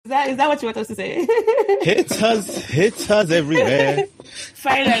that what you want us to say? Haters everywhere.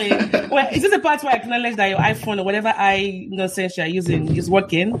 Finally. Well, is this the part where I acknowledge that your iPhone or whatever nonsense you're using is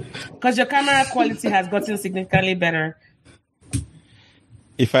working? Because your camera quality has gotten significantly better.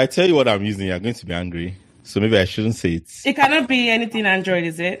 If I tell you what I'm using, you're going to be angry. So maybe I shouldn't say it. It cannot be anything Android,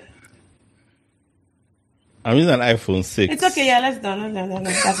 is it? I'm using an iPhone 6. It's okay, yeah, let's do. No.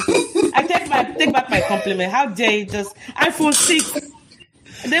 That's okay. I take back my compliment. How dare you just iPhone 6?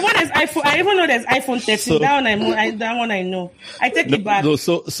 The one is iPhone. I even know there's iPhone 13. So, that one I know. I take it back. No,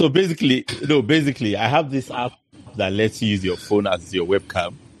 so basically, I have this app that lets you use your phone as your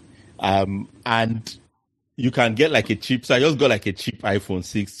webcam, and you can get like a cheap. So I just got like a cheap iPhone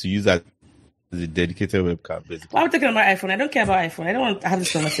 6 to use as a dedicated webcam. Basically, why are we talking about iPhone? I don't care about iPhone. I don't want to have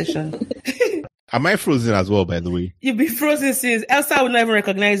this conversation. Am I frozen as well? By the way, you'll be frozen since Elsa would not even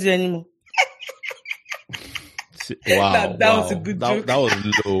recognize you anymore. Wow, that was a good joke. That was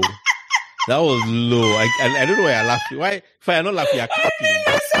low. That was low. I don't know why you're laughing. Why? If I'm not laughing, you're cackling. I made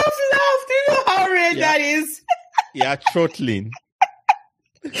myself laugh. Do you know how rare that is? You're throttling.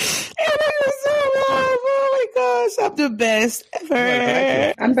 I made myself laugh. Oh my gosh, I'm the best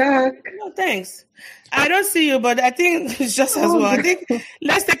ever. I'm back. No, thanks. I don't see you, but I think it's just as well. I think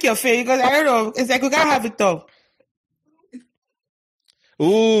let's take your face because I don't know. It's like we can't have it all.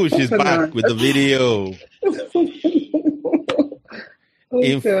 Ooh, she's back with the video. Can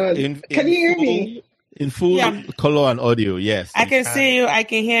you hear me? In full color and audio, yes. I can see you. I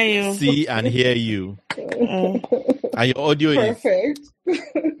can hear you. See and hear you. And your audio perfect. Is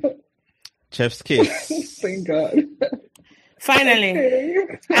chef's kiss. Thank God. Finally.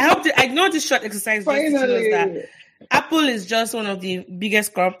 I know this short exercise Finally. That Apple is just one of the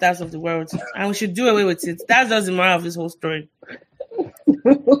biggest corruptors of the world, and we should do away with it. That's just the moral of this whole story.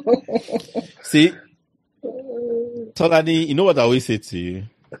 See, Tolani, you know what I always say to you?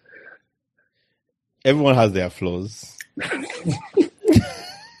 Everyone has their flaws.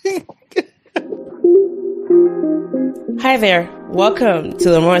 Hi there. Welcome to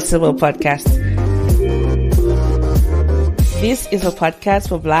the More Sibyl podcast. This is a podcast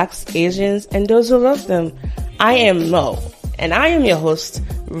for Blacks, Asians, and those who love them. I am Mo, and I am your host,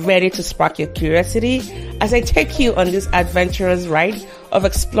 ready to spark your curiosity as I take you on this adventurous ride of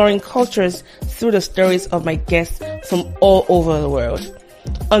exploring cultures through the stories of my guests from all over the world.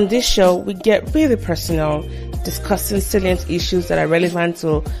 On this show, we get really personal, discussing salient issues that are relevant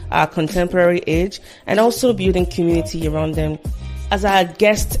to our contemporary age and also building community around them. As our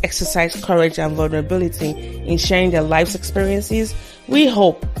guests exercise courage and vulnerability in sharing their life's experiences, we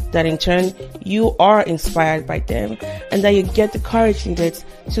hope that in turn you are inspired by them and that you get the courage needed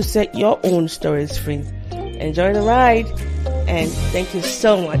to set your own stories free. Enjoy the ride, and thank you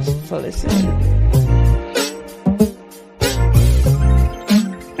so much for listening.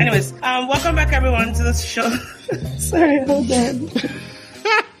 Anyways, welcome back everyone to this show. Sorry, hold on.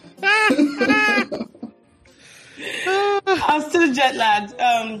 I'm still jet lagged.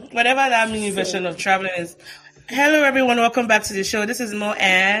 Whatever that mini version of traveling is. Hello everyone, welcome back to the show. This is Mo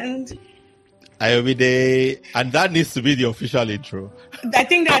and Ayomide, and that needs to be the official intro. I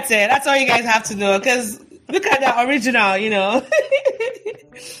think that's it. That's all you guys have to know, because look at that original, you know.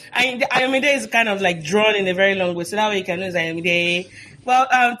 Ayomide is kind of like drawn in a very long way, so that way you can know it's Ayomide.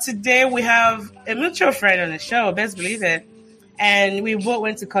 Well, today we have a mutual friend on the show, best believe it, and we both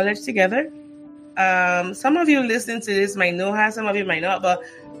went to college together. Some of you listening to this might know her, some of you might not, but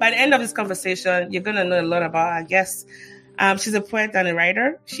by the end of this conversation, you're going to know a lot about our guest. She's a poet and a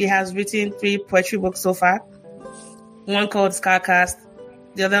writer. She has written 3 poetry books so far. One called Scarcast,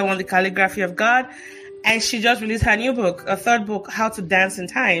 the other one, The Calligraphy of God. And she just released her new book, a 3rd book, How to Dance in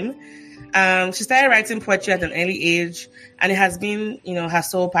Time. She started writing poetry at an early age, and it has been, her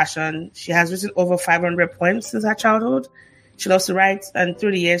sole passion. She has written over 500 poems since her childhood. She loves to write, and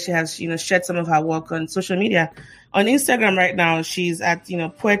through the years, she has, shared some of her work on social media. On Instagram right now, she's at,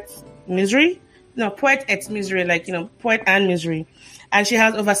 Poet et Misery, Poet and Misery. And she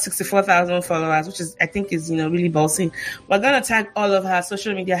has over 64,000 followers, which is, I think is, really ballsy. We're going to tag all of her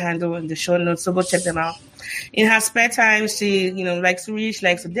social media handle in the show notes, so go check them out. In her spare time, she, likes to read, she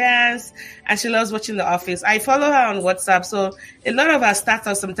likes to dance, and she loves watching The Office. I follow her on WhatsApp, so a lot of her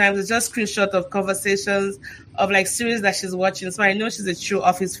startups sometimes is just screenshot of conversations of like series that she's watching, so I know she's a true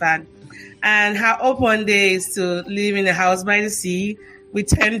Office fan. And her hope one day is to live in a house by the sea with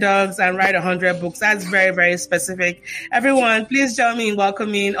 10 dogs and write 100 books. That's very, very specific. Everyone, please join me in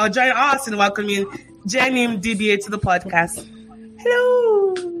welcoming, or join us in welcoming Jenim Dibie to the podcast.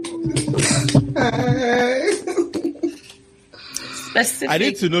 Hello. Hi. I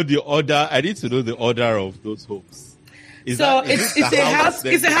need to know the order. I need to know the order of those hopes. Is so that, it's a house.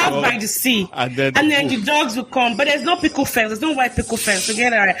 It's a house by the sea, and then the dogs will come. But there's no pickle fence. There's no white pickle fence. So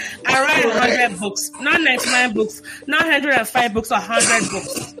get it right. I write 100 books, not 99 books, not 105 books, or 100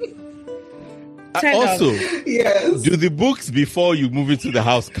 books. Also, yes. Do the books before you move into the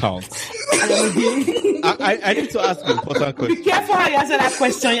house count? I need to ask an important question. Be careful how you answer that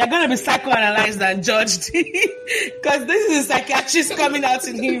question. You're going to be psychoanalyzed and judged. Because this is a psychiatrist coming out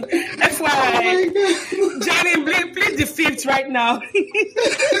in him. FYI. Jenim, please the fifth right now.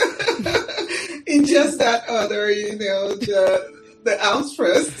 In just that order, the house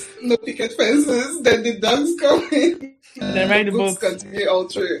first, no picket fences, then the dogs come in. And then write the books. Continue all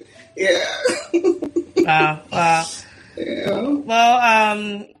through. Yeah. Wow. Yeah.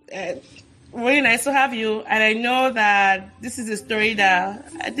 Well, really nice to have you. And I know that this is a story that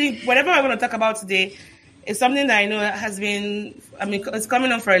I think whatever we're going to talk about today is something that I know has been, it's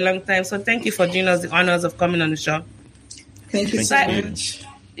coming on for a long time. So thank you for doing us the honors of coming on the show. Thank you so much.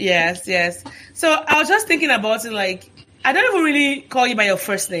 Yes. So I was just thinking about it, like, I don't even really call you by your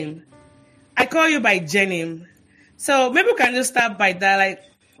first name. I call you by Jenim. So maybe we can just start by that. Like,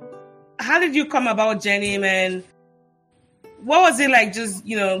 how did you come about Jenim, and what was it like just,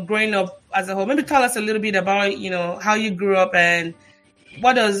 growing up as a whole? Maybe tell us a little bit about, how you grew up and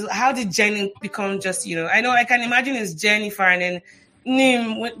how did Jenim become just, I know I can imagine it's Jennifer and then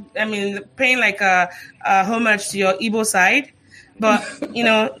Nim, paying like a homage to your Igbo side. But,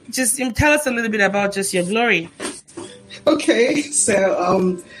 just tell us a little bit about just your glory. Okay,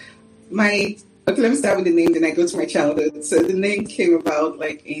 so let me start with the name, then I go to my childhood. So the name came about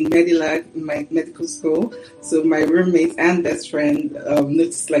like in Medilag, in my medical school. So my roommate and best friend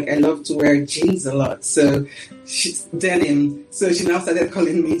noticed like I love to wear jeans a lot. So she's denim. So she now started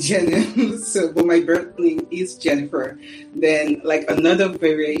calling me Jenim. But my birth name is Jennifer. Then like another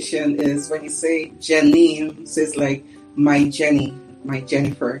variation is when you say Jenim, so it's like my Jenny, my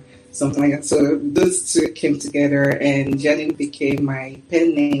Jennifer, something like that. So those two came together and Jenim became my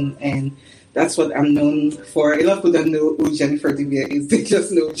pen name, and that's what I'm known for. A lot of people don't know who Jennifer Dibie is. They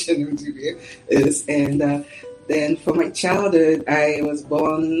just know who Jenim Dibie is. And then for my childhood, I was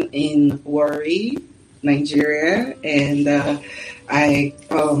born in Warri, Nigeria. And I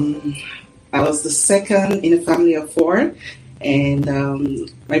was the second in a family of four. And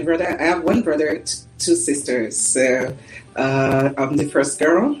I have one brother, two sisters. So I'm the first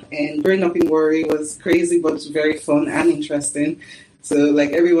girl. And growing up in Warri was crazy, but very fun and interesting. So, like,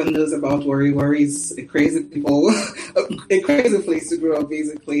 everyone knows about Warri. Warri is a crazy place to grow up,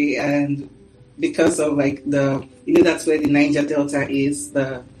 basically. And because of, like, that's where the Niger Delta is,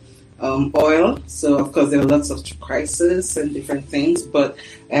 the oil. So, of course, there are lots of crises and different things. But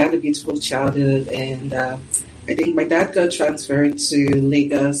I had a beautiful childhood. And I think my dad got transferred to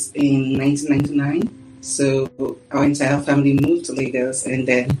Lagos in 1999. So, our entire family moved to Lagos. And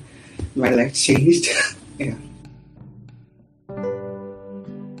then my life changed. Yeah.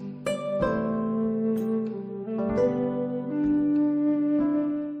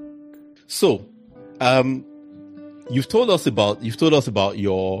 So, you've told us about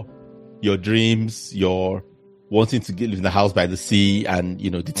your dreams, your wanting to live in the house by the sea, and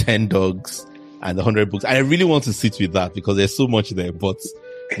the 10 dogs and the 100 books. And I really want to sit with that because there's so much there, but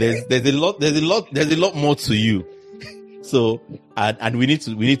there's a lot more to you. So, and we need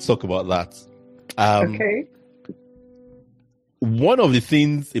to talk about that. Okay. One of the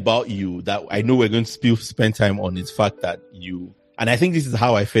things about you that I know we're going to spend time on is the fact that and I think this is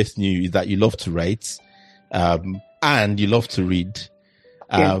how I first knew you, is that you love to write, and you love to read.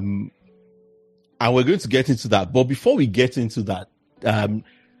 Yeah. And we're going to get into that. But before we get into that,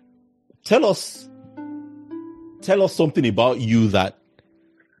 tell us something about you that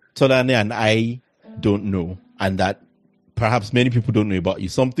Tolani and I don't know, and that perhaps many people don't know about you.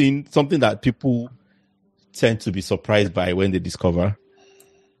 Something that people tend to be surprised by when they discover.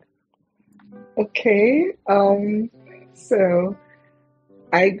 Okay. So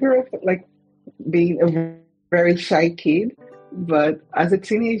I grew up like being a very shy kid, but as a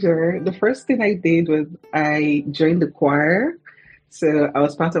teenager, the first thing I did was I joined the choir. So I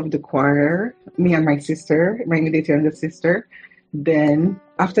was part of the choir, me and my sister, my immediate younger sister. Then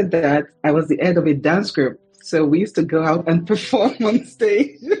after that, I was the head of a dance group. So we used to go out and perform on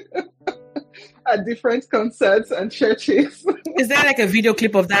stage at different concerts and churches. Is there like a video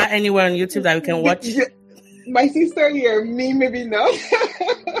clip of that anywhere on YouTube that we can watch? Yeah. My sister here, me maybe not.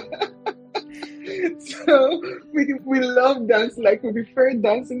 So we love dance. Like we preferred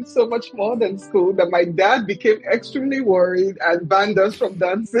dancing so much more than school that my dad became extremely worried and banned us from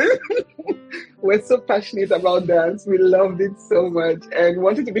dancing. We're so passionate about dance. We loved it so much and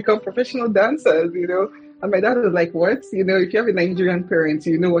wanted to become professional dancers, And my dad was like, what? You know, if you have a Nigerian parent,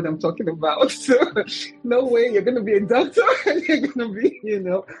 you know what I'm talking about. So no way you're going to be a doctor and you're going to be, you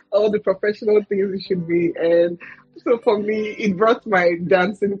know, all the professional things you should be. And so for me, it brought my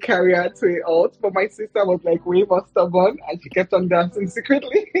dancing career to a halt. But my sister was like way more stubborn and she kept on dancing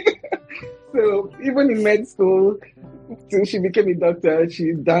secretly. So even in med school, till she became a doctor,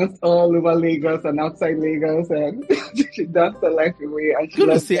 she danced all over Lagos and outside Lagos, and she danced her life away. And she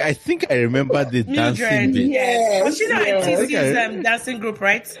loved I think I remember the dancing bit. Yes. Was she not in yes. TC's dancing group,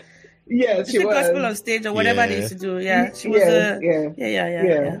 right? Yes, she was. Gospel on stage or whatever they used to do. Yeah, she was. Yeah.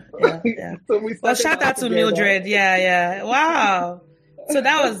 So shout out to Mildred. Yeah. Wow. So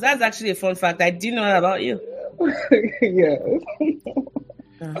that's actually a fun fact. I didn't know that about you. Yeah.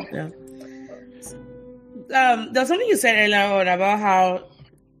 There's something you said earlier on about how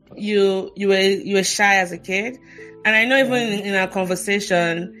you were shy as a kid, and I know even in our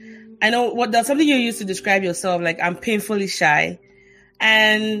conversation, I know there's something you used to describe yourself like I'm painfully shy,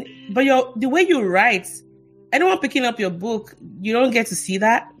 but the way you write, anyone picking up your book, you don't get to see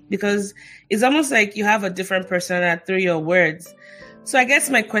that because it's almost like you have a different persona through your words. So I guess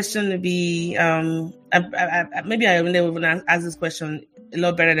my question would be, maybe I will even ask this question a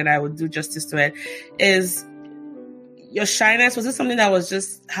lot better than I would do justice to it, is your shyness, was it something that was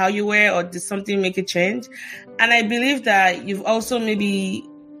just how you were, or did something make it change? And I believe that you've also maybe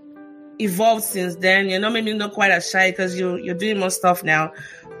evolved since then. You're maybe not quite as shy because you're doing more stuff now.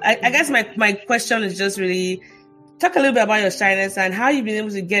 I guess my question is just really talk a little bit about your shyness and how you've been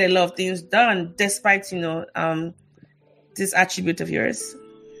able to get a lot of things done despite, this attribute of yours.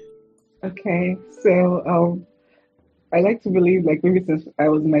 Okay, so I like to believe, like, maybe since I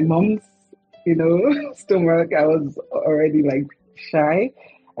was my mom's, stomach, I was already like shy.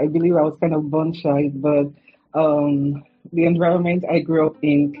 I believe I was kind of born shy, but the environment I grew up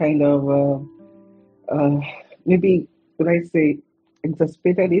in kind of maybe, would I say,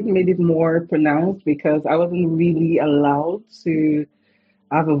 exacerbated it, made it more pronounced because I wasn't really allowed to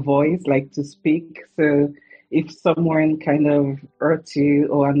have a voice, like to speak. So if someone kind of hurt you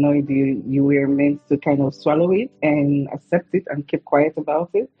or annoyed you, you were meant to kind of swallow it and accept it and keep quiet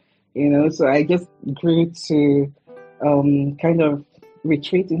about it, So I just grew to kind of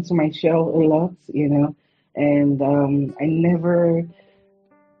retreat into my shell a lot, and I never.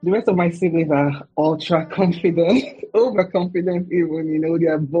 The rest of my siblings are ultra confident, overconfident even, they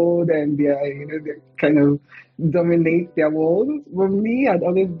are bold and they kind of dominate their world. But me, I'd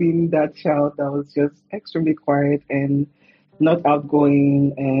always been that child that was just extremely quiet and not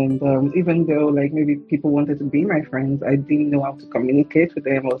outgoing. And even though like maybe people wanted to be my friends, I didn't know how to communicate with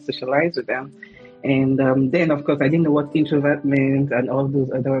them or socialize with them. And then, of course, I didn't know what introvert meant and all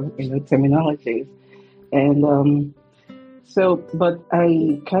those other, terminologies. And but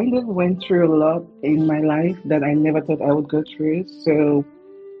I kind of went through a lot in my life that I never thought I would go through. So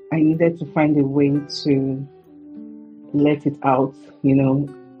I needed to find a way to let it out,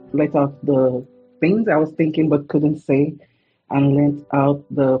 let out the things I was thinking but couldn't say, and let out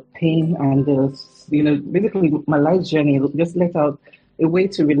the pain and basically my life journey, just let out a way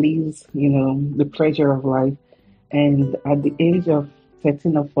to release, the pressure of life. And at the age of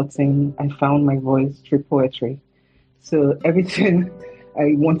 13 or 14, I found my voice through poetry. So everything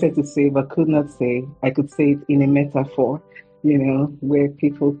I wanted to say but could not say, I could say it in a metaphor, where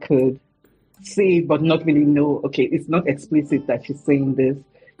people could see it but not really know, okay, it's not explicit that she's saying this,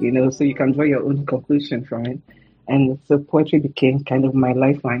 so you can draw your own conclusion from it. And so poetry became kind of my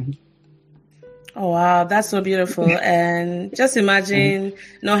lifeline. Oh, wow, that's so beautiful. And just imagine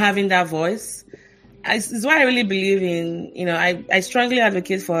not having that voice. It's why I really believe in, I strongly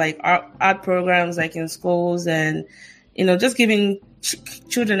advocate for like art programs like in schools and, just giving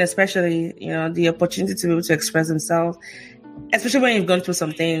children especially, the opportunity to be able to express themselves, especially when you've gone through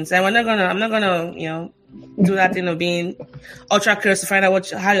some things. And I'm not gonna, do that thing of being ultra curious to find out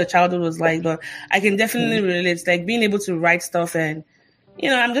how your childhood was like, but I can definitely relate. It's like being able to write stuff and,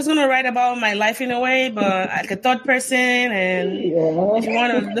 I'm just going to write about my life in a way, but like a third person. And if you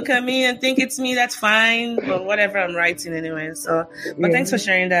want to look at me and think it's me, that's fine. But whatever, I'm writing anyway. So, but thanks for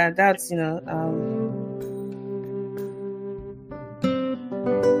sharing that. That's,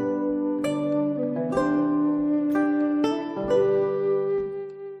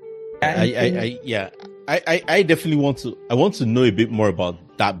 I definitely want to know a bit more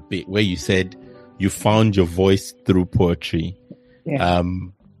about that bit where you said you found your voice through poetry. Yeah.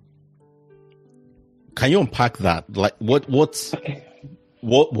 Can you unpack that? Like, what was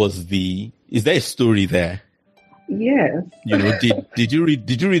is there a story there? Yes. Did you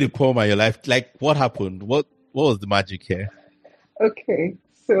read a poem of your life? Like, what happened? What was the magic here? Okay.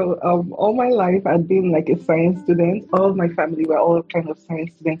 So all my life I'd been like a science student. All my family were all kind of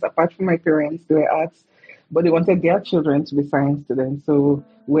science students. Apart from my parents, they were arts, but they wanted their children to be science students. So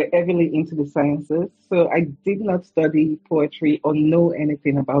we're heavily into the sciences. So I did not study poetry or know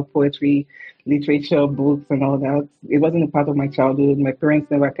anything about poetry, literature, books, and all that. It wasn't a part of my childhood. My parents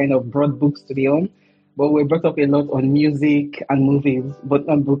never kind of brought books to the home, but we brought up a lot on music and movies, but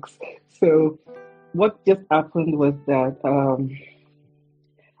not books. So what just happened was that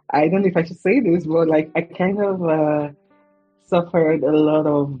I don't know if I should say this, but like I kind of suffered a lot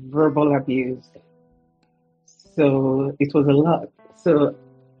of verbal abuse. So it was a lot. So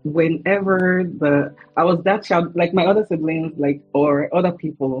whenever I was that child, like my other siblings, like or other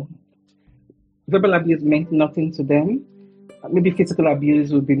people, verbal abuse meant nothing to them. Maybe physical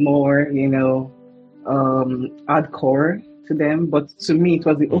abuse would be more, hardcore to them. But to me, it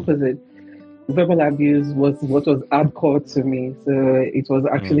was the opposite. Verbal abuse was what was hardcore to me. So it was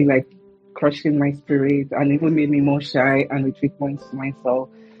actually like crushing my spirit and even made me more shy and retreat more into myself.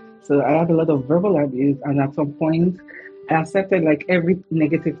 So I had a lot of verbal abuse, and at some point I accepted like every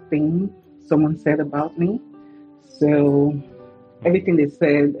negative thing someone said about me. So everything they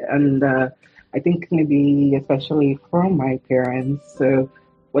said, and I think maybe especially from my parents. So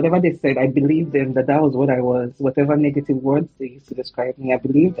whatever they said, I believed them that was what I was. Whatever negative words they used to describe me, I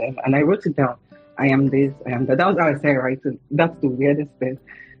believed them. And I wrote it down. I am this, I am that. That was how I started writing. That's the weirdest thing.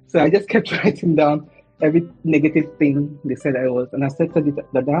 So I just kept writing down every negative thing they said I was. And I accepted it,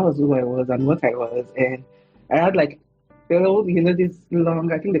 that was who I was and what I was. And I had like, this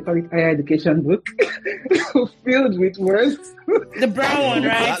long, I think they call it higher education book, filled with words. The brown one,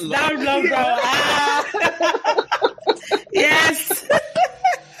 right? That long brown. Ah! Yes.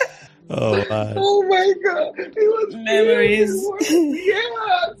 Oh, man. Oh my God. It was memories.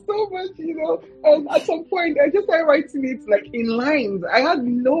 Yeah, so much, And at some point, I just started writing it like in lines. I had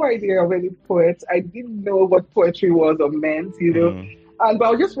no idea of any poet. I didn't know what poetry was or meant, but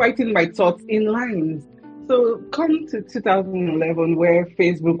I was just writing my thoughts in lines. So come to 2011, where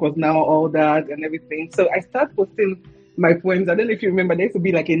Facebook was now all that and everything. So I started posting my poems. I don't know if you remember, there used to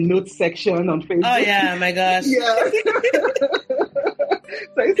be like a notes section on Facebook. Oh yeah, my gosh. Yeah.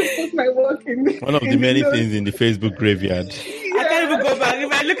 So I used to post my work in one of the many things in the Facebook graveyard. I can't even go back.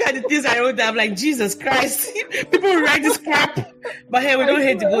 If I look at the things I wrote, I'm like, Jesus Christ. People write this crap. But hey, we don't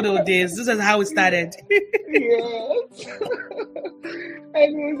hate the good old days. This is how it started. Yes.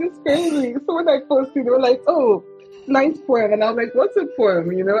 And it was just crazy. So when I posted, they were like, oh, nice poem. And I was like, what's a poem?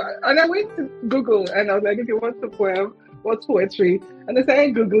 And I went to Google and I was like, okay, what's a poem? What's poetry? And I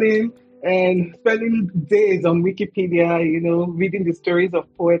started Googling and spending days on Wikipedia, reading the stories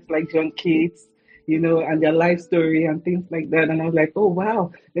of poets like John Keats, and their life story and things like that. And I was like, oh,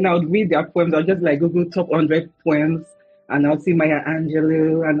 wow. Then I would read their poems. I would just like Google top 100 poems. And I'll see Maya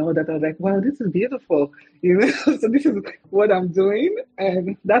Angelou and all that. I was like, wow, this is beautiful. So this is what I'm doing.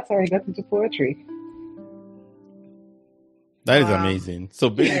 And that's how I got into poetry. That is amazing. So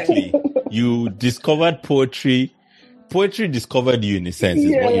basically, you discovered poetry. Poetry discovered you in a sense,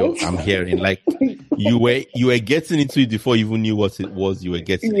 is what I'm hearing. Like you were getting into it before you even knew what it was you were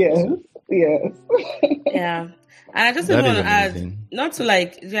getting into. Yes. Yeah. And I just want to add, not to I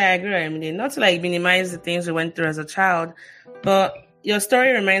agree, Emily, not to minimize the things we went through as a child, but your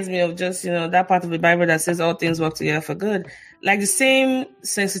story reminds me of just, that part of the Bible that says all things work together for good. Like the same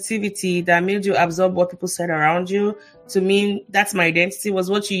sensitivity that made you absorb what people said around you to mean that's my identity was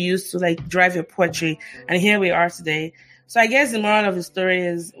what you used to drive your poetry. And here we are today. So I guess the moral of the story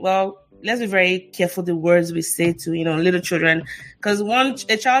is, well, let's be very careful the words we say to, little children, because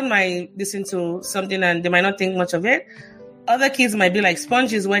a child might listen to something and they might not think much of it. Other kids might be like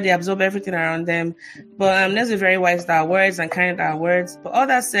sponges where they absorb everything around them. But let's be very wise to our words and kind to our words. But all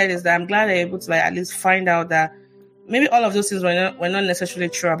that said is that I'm glad I'm able to at least find out that maybe all of those things were not necessarily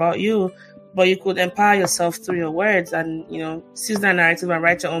true about you, but you could empower yourself through your words and, seize that narrative and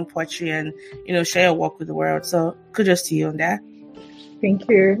write your own poetry and, share your work with the world. So kudos to you on that. Thank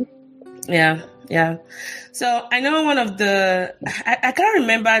you. Yeah. So I know I can't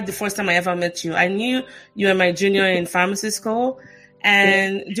remember the first time I ever met you. I knew you were my junior in pharmacy school.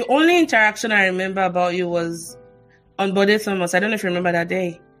 And the only interaction I remember about you was on Bode Thomas. I don't know if you remember that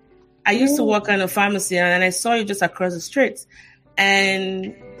day. I used to work in a pharmacy and I saw you just across the street.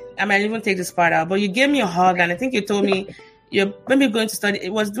 And I might even take this part out, but you gave me a hug and I think you told me you're maybe going to study.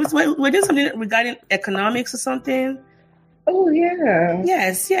 We're doing something regarding economics or something. Oh, yeah.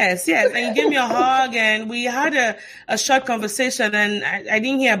 Yes. And you gave me a hug and we had a short conversation and I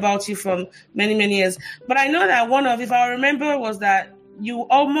didn't hear about you from many, many years. But I know that if I remember, was that you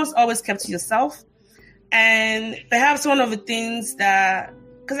almost always kept to yourself. And perhaps one of the things that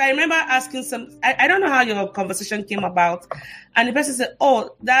because I remember asking I don't know how your conversation came about, and the person said,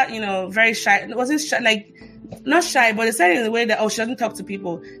 "Oh, that very shy." Wasn't shy, like not shy, but they said it in the way that she doesn't talk to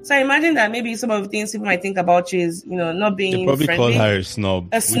people. So I imagine that maybe some of the things people might think about you is not being They probably friendly. call her a snob.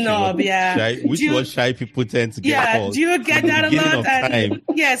 A snob, yeah. Which was shy people tend to get called. Do you get that a lot? And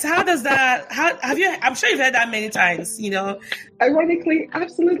yes. How does that? How have you? I'm sure you've heard that many times. Ironically,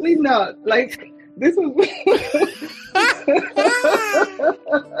 absolutely not. Like this was.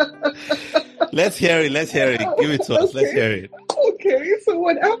 Let's hear it. Give it to us. Let's hear it. Okay, so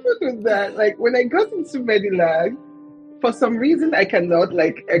what happened was that, like, when I got into Medilag, for some reason I cannot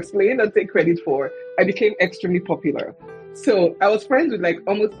explain or take credit for, I became extremely popular. So I was friends with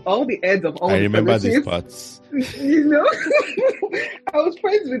almost all the heads of all the remember these fellowships. parts. I was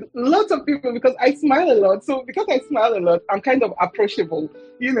friends with lots of people because I smile a lot. So because I smile a lot, I'm kind of approachable,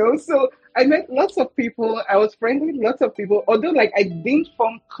 So I met lots of people. I was friends with lots of people. Although I didn't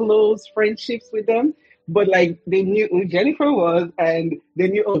form close friendships with them, but they knew who Jennifer was, and they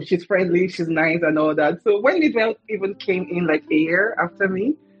knew, oh, she's friendly, she's nice, and all that. So when Midwell even came in a year after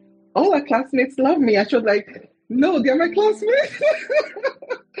me, all our classmates loved me. I was no, they're my classmates.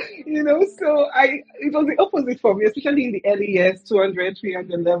 So it was the opposite for me, especially in the early years, 200,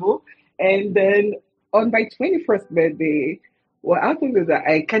 300 level. And then on my 21st birthday, what happened is that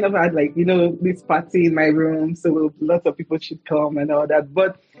I kind of had this party in my room. So lots of people should come and all that.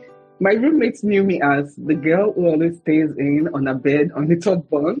 But my roommates knew me as the girl who always stays in on a bed on the top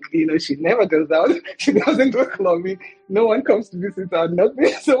bunk. She never goes out. She doesn't go clubbing. No one comes to visit her,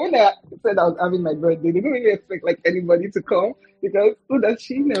 nothing. So when I said I was having my birthday, they didn't really expect anybody to come because who does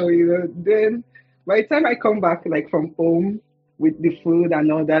she know, Then by the time I come back from home with the food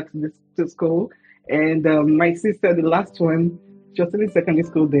and all that to school, and my sister, the last one, she was in secondary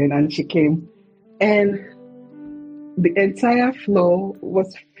school then, and she came, and the entire floor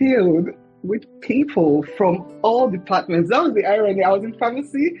was filled with people from all departments. That was the irony. I was in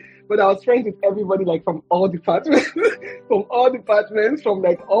pharmacy, but I was friends with everybody from all departments, from all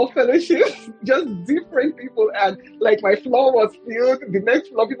fellowships, just different people. And my floor was filled. The next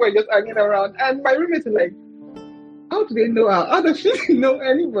floor, people were just hanging around. And my roommates were how do they know her? How does she know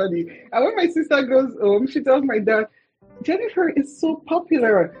anybody? And when my sister goes home, she tells my dad, Jennifer is so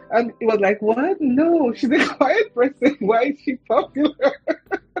popular. And it was what? No, she's a quiet person. Why is she popular?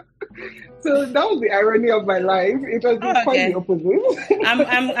 So that was the irony of my life. It was quite the opposite.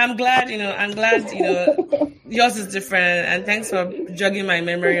 I'm glad, I'm glad, yours is different. And thanks for jogging my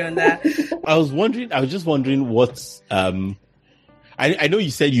memory on that. I was just wondering what's, I know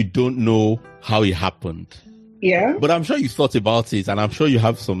you said you don't know how it happened. Yeah. But I'm sure you thought about it, and I'm sure you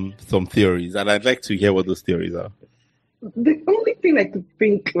have some theories, and I'd like to hear what those theories are. The only thing I could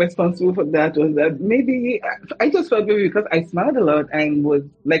think responsible for that was that maybe I just felt maybe because I smiled a lot and was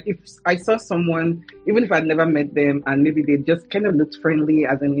if I saw someone, even if I'd never met them, and maybe they just kind of looked friendly,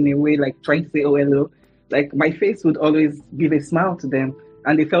 as in a way trying to say, oh, hello, my face would always give a smile to them,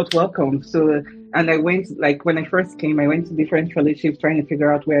 and they felt welcome. So, and I went, when I first came, I went to different fellowships trying to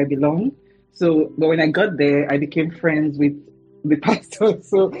figure out where I belong. So, but when I got there, I became friends with the pastor,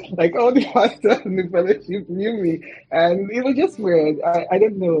 so all the pastors in the fellowship knew me, and it was just weird. I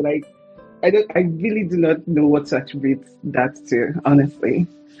don't know, I really do not know what to attribute that to, honestly.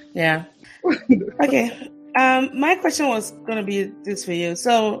 Yeah. Okay. My question was gonna be this for you.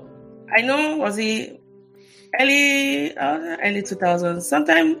 So I know, was it early 2000s,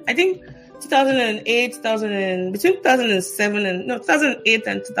 sometime I think 2008, between 2007 and 2008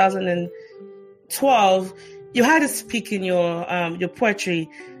 and 2012. You had to speak in your poetry.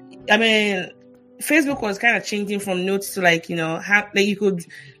 I mean, Facebook was kind of changing from notes to you could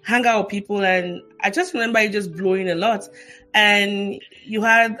hang out with people, and I just remember you just blowing a lot. And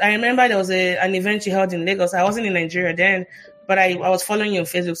I remember there was an event you held in Lagos. I wasn't in Nigeria then, but I was following you on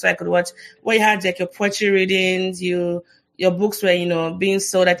Facebook so I could watch where you had your poetry readings, your books were being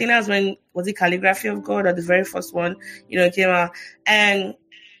sold. I think that was when, was it Calligraphy of God, or the very first one came out, and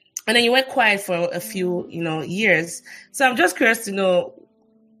then you went quiet for a few, years. So I'm just curious to know,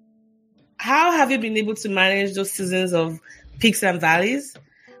 how have you been able to manage those seasons of peaks and valleys?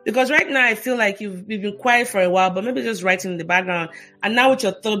 Because right now I feel like you've been quiet for a while, but maybe just writing in the background. And now with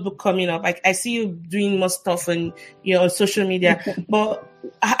your third book coming up, I see you doing more stuff on social media. But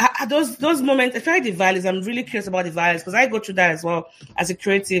those moments, especially the valleys, I'm really curious about the valleys because I go through that as well as a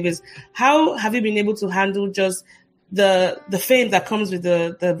creative. Is how have you been able to handle just the fame that comes with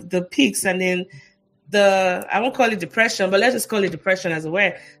the peaks, and then I won't call it depression, but let's just call it depression as a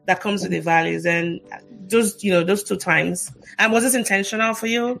word that comes with the valleys, and those two times. And was this intentional for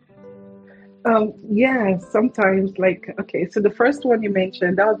you? Yeah, sometimes okay, so the first one you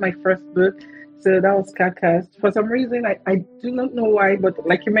mentioned, that was my first book. So that was Carcass. For some reason, I do not know why, but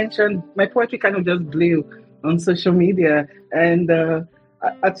like you mentioned, my poetry kind of just blew on social media. And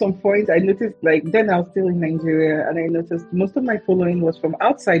at some point, I noticed, like, then I was still in Nigeria, and I noticed most of my following was from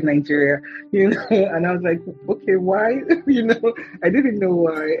outside Nigeria, and I was like, okay, why? I didn't know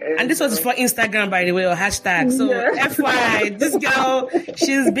why. And this was for Instagram, by the way, or hashtag. So, Yeah. FYI, this girl,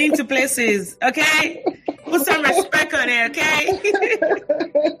 she's been to places, okay? Put some respect on it, okay?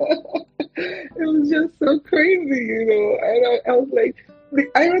 It was just so crazy, I was like, the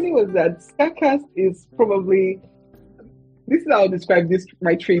irony was that Scarcast is probably, this is how I'll describe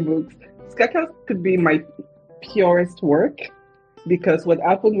my three books. Scarcast could be my purest work, because what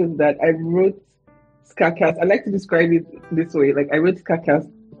happened was that I wrote Scarcast. I like to describe it this way. Like, I wrote Scarcast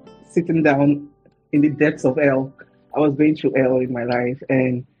sitting down in the depths of hell. I was going through hell in my life,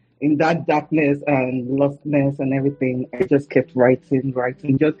 and in that darkness and lostness and everything, I just kept writing.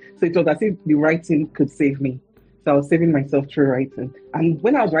 Just so it was as if the writing could save me. So I was saving myself through writing. And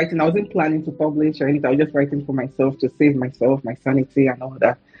when I was writing, I wasn't planning to publish or anything. I was just writing for myself, to save myself, my sanity and all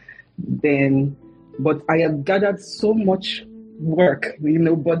that. But I had gathered so much work,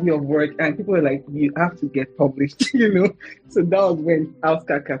 body of work, and people were like, you have to get published, So that was when House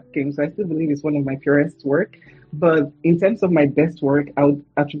Carcass came. So I still believe it's one of my purest work. But in terms of my best work, I would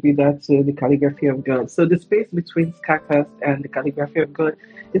attribute that to the Calligraphy of God. So the space between Carcass and the Calligraphy of God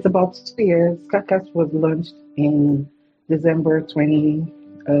is about 2 years. Carcass was launched in April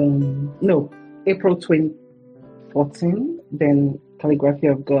 2014. Then Calligraphy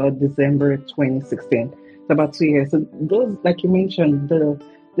of God, December 2016. It's about 2 years. So those, like you mentioned, the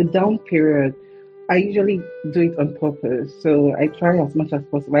down period, I usually do it on purpose. So I try as much as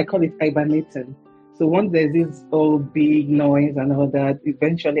possible. I call it hibernating. So once there's this big noise and all that,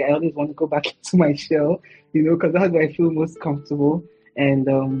 eventually I always want to go back into my shell, because that's where I feel most comfortable. And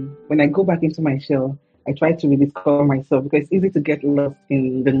when I go back into my shell, I try to rediscover myself, because it's easy to get lost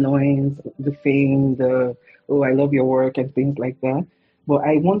in the noise, the fame, I love your work and things like that. But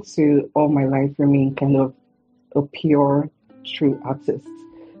I want to, all my life, remain kind of a pure, true artist.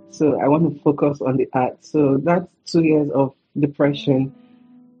 So I want to focus on the art. So that's 2 years of depression.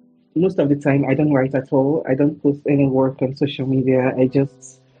 Most of the time, I don't write at all. I don't post any work on social media. I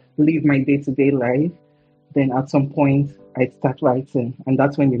just live my day-to-day life. Then at some point, I start writing, and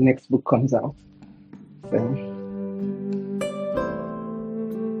that's when the next book comes out. So.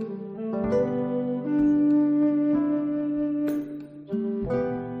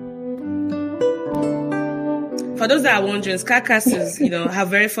 For those that are wondering, Carcass is, her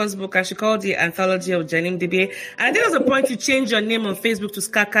very first book, and she called the Anthology of Jenim Dibie. And I think there's a point you change your name on Facebook to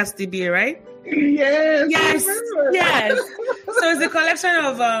Carcass Dibie, right? Yes. So it's a collection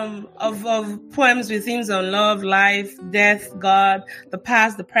of poems with themes on love, life, death, God, the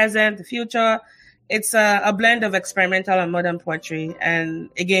past, the present, the future. It's a blend of experimental and modern poetry. And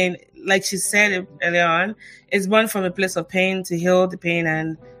again, like she said earlier on, it's born from a place of pain to heal the pain.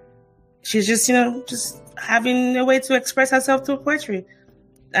 And she's just, just having a way to express herself through poetry.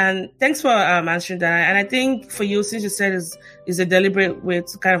 And thanks for answering that. And I think for you, since you said is a deliberate way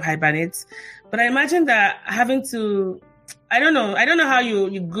to kind of hibernate. But I imagine that having to, I don't know how you're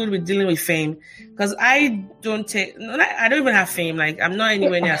good with dealing with fame, because I don't even have fame. Like, I'm not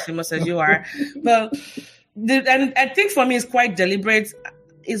anywhere near as famous as you are. But and I think for me it's quite deliberate.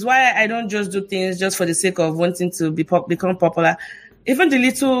 Is why I don't just do things just for the sake of wanting to become popular. Even the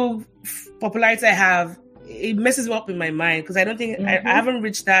little popularity I have, it messes up in my mind, because I don't think I haven't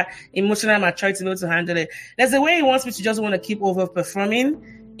reached that emotional maturity to be able to handle it. There's a way he wants me to just want to keep over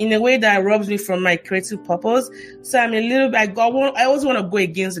performing in a way that robs me from my creative purpose. So I'm a little bit, I always want to go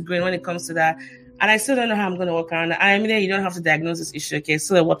against the grain when it comes to that. And I still don't know how I'm going to work around that. I mean, you don't have to diagnose this issue, okay? It's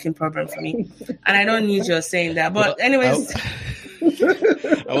still a working problem for me. And I don't need you saying that. But anyways.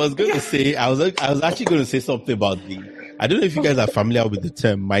 I was going to say, I was actually going to say something about I don't know if you guys are familiar with the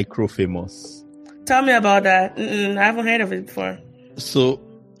term micro-famous. Tell me about that. I haven't heard of it before. So,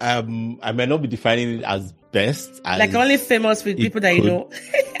 I might not be defining it as best. Like only famous with people that you know.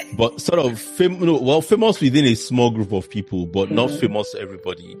 But sort of famous within a small group of people, but not famous to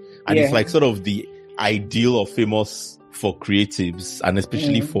everybody. And it's like sort of the ideal of famous for creatives, and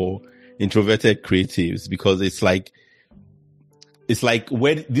especially for introverted creatives, because it's like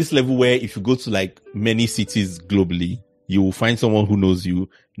where this level where if you go to like many cities globally, you will find someone who knows you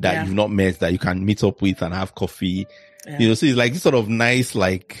that you've not met, that you can meet up with and have coffee. So it's like this sort of nice,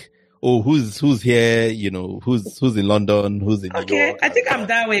 like, who's here, who's in London, who's in New York. I think I'm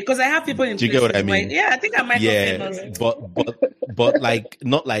that way, because I have people in. Do you get what I mean? I think I might be famous. but like,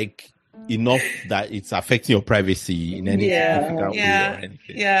 not like, enough that it's affecting your privacy in any significant way or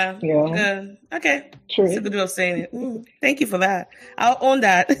anything. Yeah. Good. Okay. True. That's a good way of saying it. Thank you for that. I'll own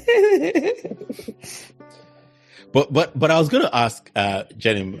that. But I was going to ask,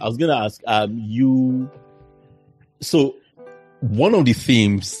 Jenim, you. So one of the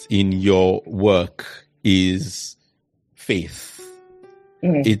themes in your work is faith.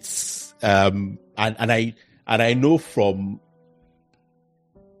 It's and I know from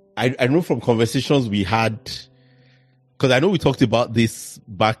conversations we had, because I know we talked about this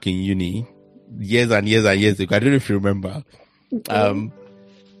back in uni years and years and years ago. I don't know if you remember. And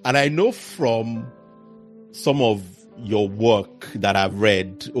I know from some of your work that I've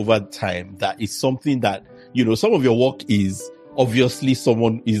read over time that it's something that, some of your work is obviously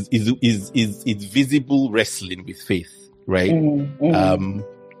someone is visible wrestling with faith, right?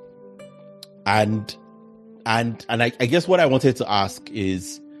 And I guess what I wanted to ask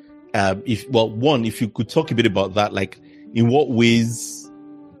is, if you could talk a bit about that, like in what ways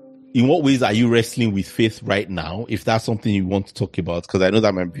are you wrestling with faith right now? If that's something you want to talk about, because I know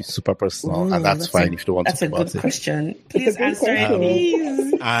that might be super personal, and that's fine if you don't want to talk about it. That's a good question. Please answer it,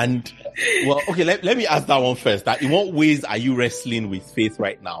 please. And okay, let me ask that one first. That in what ways are you wrestling with faith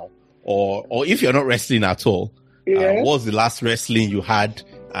right now, or if you're not wrestling at all, what was the last wrestling you had,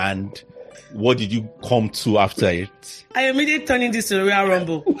 and what did you come to after it? I immediately turning this to a Royal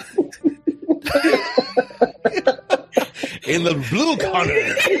Rumble. In the blue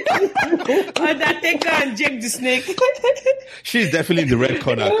corner. Undertaker and Jake the Snake. She's definitely in the red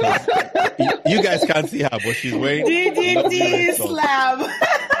corner. You guys can't see her, but she's wearing DDT slab.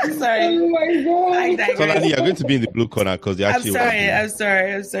 Sorry. Oh my God. Solani, you're going to be in the blue corner because you're actually. I'm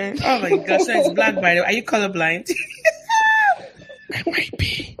sorry. Oh my gosh, so it's black by the way. Are you colorblind? I might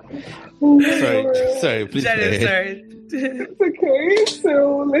be. Oh, sorry, please. Sorry. It's okay.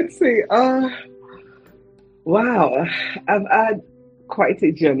 So let's see. Wow, I've had quite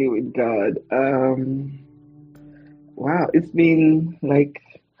a journey with God. Wow, it's been like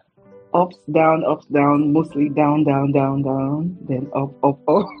ups, down, mostly down, then up,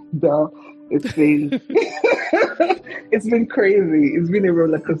 down. It's been it's been crazy. It's been a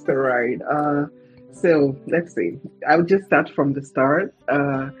roller coaster ride. So let's see. I'll just start from the start.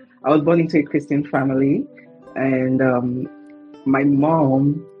 I was born into a Christian family, and my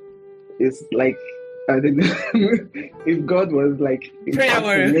mom is like, I don't know if God was like prayer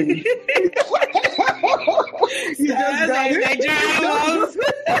word. You just got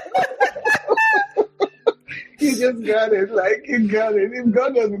You just got it. Like, you got it. If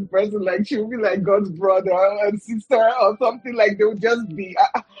God was in person, like, she would be like God's brother and sister or something. Like, they would just be.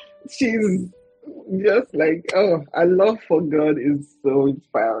 She's just like, her love for God is so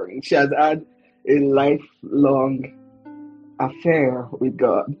inspiring. She has had a lifelong affair with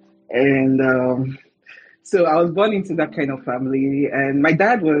God, and so I was born into that kind of family, and my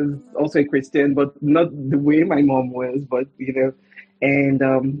dad was also a Christian, but not the way my mom was, but,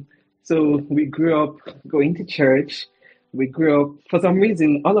 and so we grew up going to church. We grew up, for some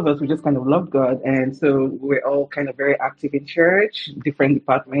reason, all of us, we just kind of loved God, and so we're all kind of very active in church, different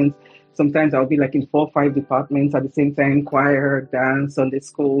departments. Sometimes I'll be like in 4 or 5 departments at the same time, choir, dance, Sunday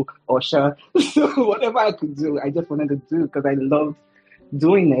school, usher. So whatever I could do, I just wanted to do because I loved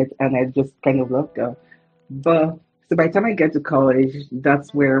doing it, and I just kind of loved God. But so by the time I get to college,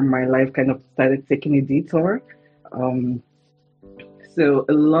 that's where my life kind of started taking a detour. So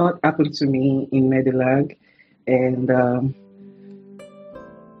a lot happened to me in Medilag, and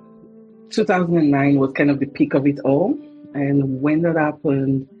 2009 was kind of the peak of it all. And when that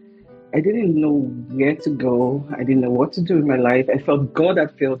happened, I didn't know where to go. I didn't know what to do with my life. I felt God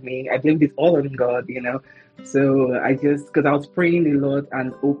had failed me. I blamed it all on God, So I just, because I was praying a lot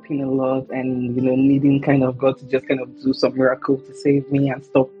and hoping a lot and, needing kind of God to just kind of do some miracle to save me and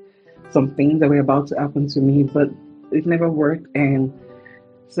stop some things that were about to happen to me, but it never worked. And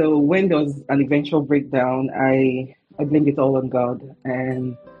so when there was an eventual breakdown, I blamed it all on God.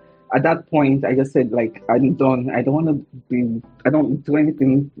 And at that point, I just said, like, I'm done. I don't do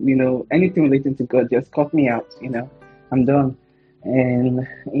anything, anything relating to God. Just cut me out, I'm done. And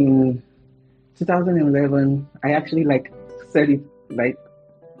in 2011, I actually said it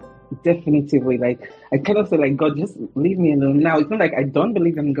definitively. I kind of said, God, just leave me alone. Now, it's not like I don't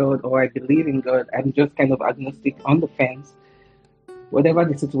believe in God or I believe in God. I'm just kind of agnostic, on the fence. Whatever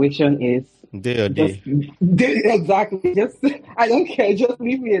the situation is. Exactly. Just, I don't care. Just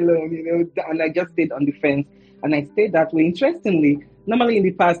leave me alone, And I just stayed on the fence. And I stayed that way. Interestingly, normally in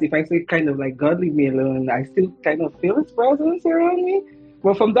the past, if I say kind of God, leave me alone, I still kind of feel His presence around me.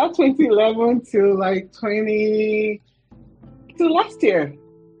 But from that 2011 till till last year,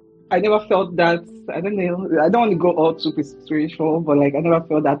 I never felt that. I don't know. I don't want to go all too spiritual, but like I never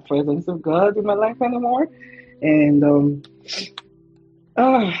felt that presence of God in my life anymore, and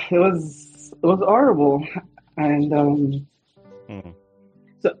it was horrible, and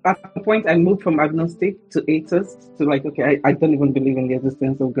so at the point I moved from agnostic to atheist to like, okay, I don't even believe in the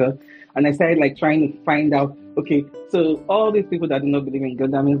existence of God. And I started like trying to find out, okay, so all these people that do not believe in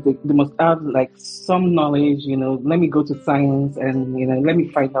God, that means they must have like some knowledge, let me go to science and, let me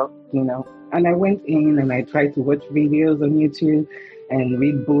find out, And I went in and I tried to watch videos on YouTube and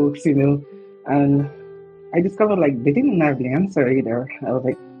read books, and I discovered like they didn't have the answer either. I was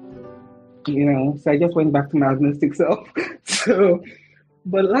like, so I just went back to my agnostic self.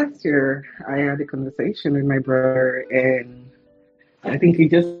 But last year, I had a conversation with my brother, and I think he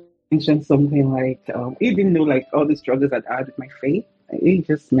just mentioned something like, he didn't know like all the struggles I'd had with my faith. He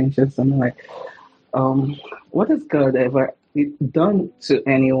just mentioned something like, what has God ever done to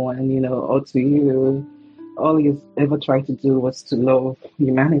anyone, or to you? All he's ever tried to do was to love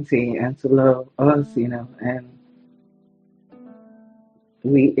humanity and to love us, and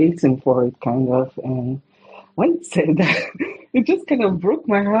we ate him for it, kind of. And when he said that, it just kind of broke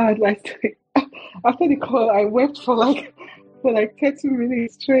my heart. Like after the call, I wept for like 30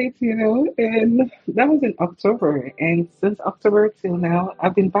 minutes straight, and that was in October. And since October till now,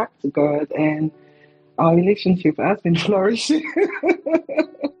 I've been back to God, and our relationship has been flourishing.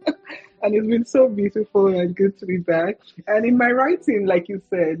 And it's been so beautiful and good to be back. And in my writing, like you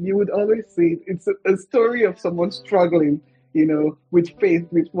said, you would always see it's a story of someone struggling, with faith,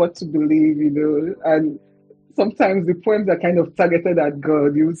 with what to believe, and sometimes the poems are kind of targeted at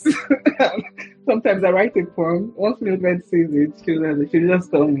God. Sometimes I write a poem. Once Mildred sees it, she'll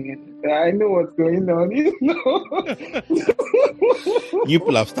just tell me, I know what's going on, You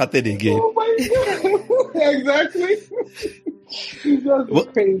people have started again. Oh my God. Exactly. It's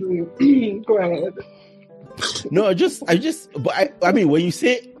just crazy. Go ahead. No, I mean, when you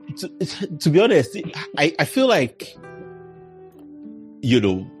say, to be honest, I feel like, I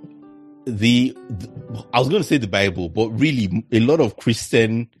was going to say the Bible, but really a lot of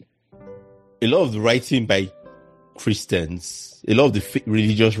the writing by Christians, a lot of the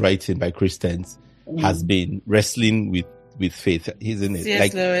religious writing by Christians has been wrestling with faith, isn't it?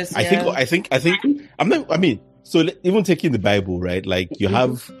 C.S. Lewis, I think, so even taking the Bible, right? Like you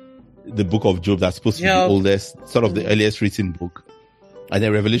have the book of Job that's supposed to be the oldest, sort of the earliest written book. And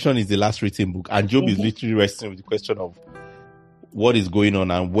then Revelation is the last written book. And Job is literally wrestling with the question of what is going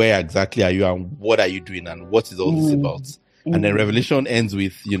on and where exactly are you and what are you doing and what is all this about? And then Revelation ends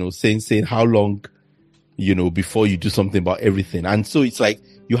with, saying how long, before you do something about everything. And so it's like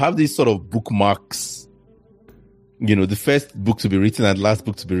you have these sort of bookmarks, the first book to be written and the last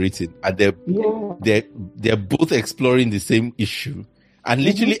book to be written. And they're both exploring the same issue. And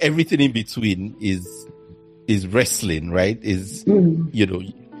literally everything in between is wrestling, right?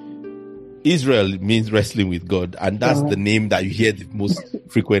 Israel means wrestling with God, and that's the name that you hear the most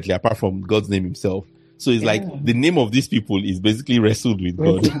frequently, apart from God's name himself. So it's like the name of these people is basically wrestled with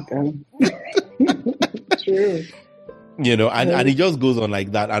God. True. And it just goes on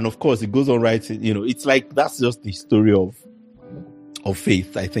like that. And of course, it goes on writing. It's like that's just the story of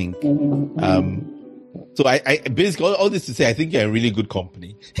faith, I think. So I basically all this to say, I think you're in really good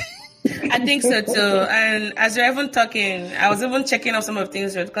company. I think so too. And as you're even talking, I was even checking up some of the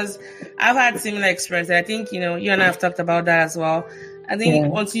things because I've had similar experience. I think, you and I have talked about that as well. I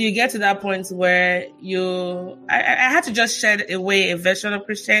think until you get to that point where I had to just shed away a version of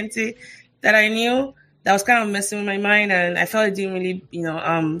Christianity that I knew that was kind of messing with my mind, and I felt it didn't really,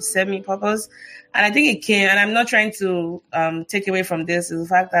 serve me purpose. And I think it came, and I'm not trying to take away from this, is the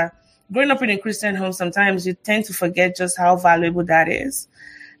fact that growing up in a Christian home, sometimes you tend to forget just how valuable that is.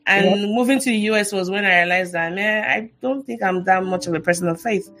 And moving to the US was when I realized that, man, I don't think I'm that much of a person of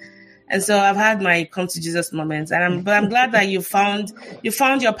faith. And so I've had my come to Jesus moments, and I'm glad that you found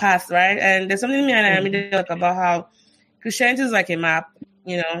your path, right? And there's something me and I really talk about how Christianity is like a map,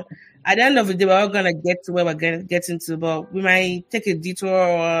 At the end of the day, we're all gonna get to where we're gonna get into, but we might take a detour,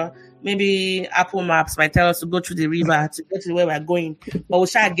 or maybe Apple Maps might tell us to go through the river to get to where we're going. But we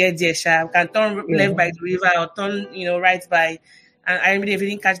shall get there, We can turn left by the river or turn, right by. And I remember if you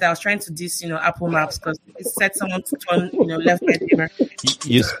didn't catch that, I was trying to diss, Apple Maps because it said someone to turn, left by the river.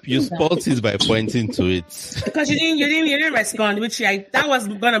 You spoiled it by pointing to it. Because you didn't respond, which that was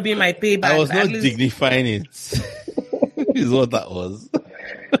gonna be my payback. I was not dignifying it. Is what that was.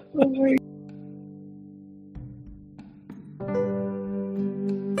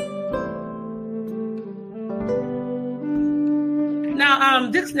 Now,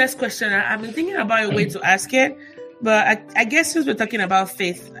 this next question, I've been thinking about a way to ask it, But I guess since we're talking about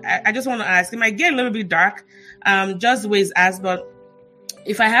faith, I just want to ask, it might get a little bit dark, just the way it's asked, but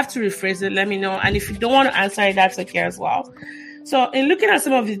if I have to rephrase it, let me know. And if you don't want to answer it, that's okay as well. So in looking at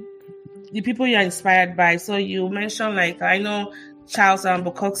some of the people you're inspired by, so you mentioned, like, I know Charles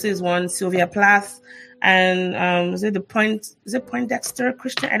Bukowski is one, Sylvia Plath, and is it Poindexter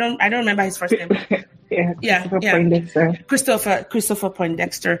Christian? I don't remember his first name. Poindexter. Christopher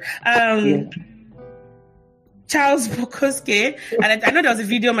Poindexter. Charles Bukowski, and I know there was a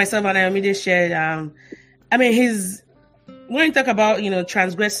video myself and Ayomide shared. I mean, when you talk about,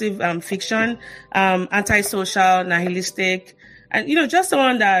 transgressive fiction, antisocial, nihilistic, and, just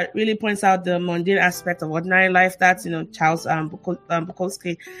someone that really points out the mundane aspect of ordinary life, that's, Charles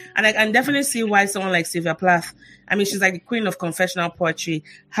Bukowski. And I can definitely see why someone like Sylvia Plath, I mean, she's like the queen of confessional poetry,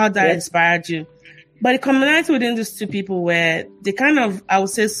 how that inspired you. But the commonality within these two people where they kind of, I would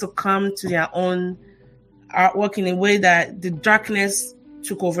say, succumb to their own artwork in a way that the darkness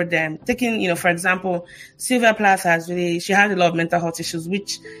took over them. Taking, for example, Sylvia Plath she had a lot of mental health issues,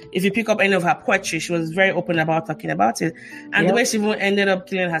 which if you pick up any of her poetry, she was very open about talking about it. And the way she even ended up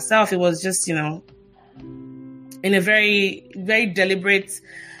killing herself, it was just, in a very, very deliberate,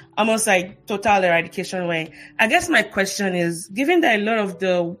 almost like total eradication way. I guess my question is, given that a lot of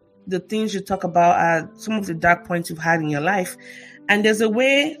the things you talk about are some of the dark points you've had in your life, and there's a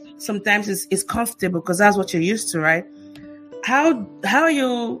way sometimes it's comfortable because that's what you're used to, right? How are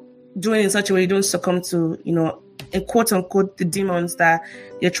you doing in such a way you don't succumb to, in quote unquote, the demons that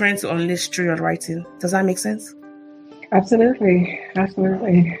you're trying to unleash through your writing? Does that make sense? Absolutely. Let's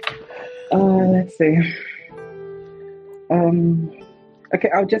see. Okay,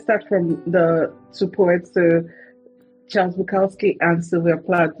 I'll just start from the two poets, Charles Bukowski and Sylvia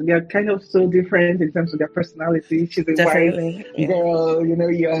Plath. They're kind of so different in terms of their personality. She's a white girl,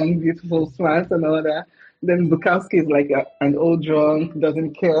 young, beautiful, smart, and all that. Then Bukowski is like an old drunk,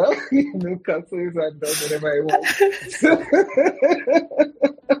 doesn't care, cusses and does whatever he wants.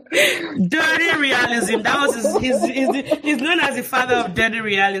 Dirty realism. That was he's known as the father of dirty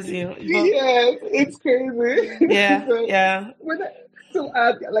realism. Yes, it's crazy. Yeah. So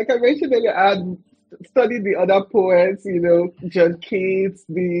like I mentioned earlier, I studied the other poets, John Keats,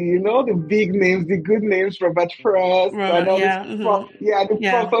 the big names, the good names, Robert Frost, and all the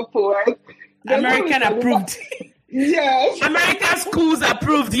proper poets. American approved. Yes. American schools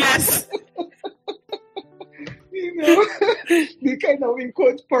approved, yes. The kind of, in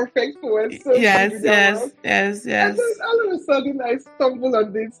quote, perfect poets. So yes. And then all of a sudden I stumble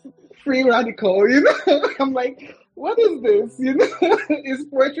on this free radical, I'm like, what is this? His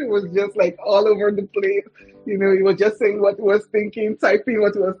poetry was just like all over the place. He was just saying what he was thinking, typing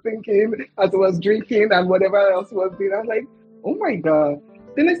what he was thinking as he was drinking and whatever else he was doing. I was like, oh my God.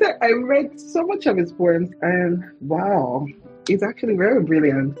 Then I read so much of his poems and wow, it's actually very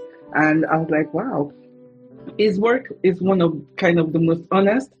brilliant. And I was like, wow, his work is one of kind of the most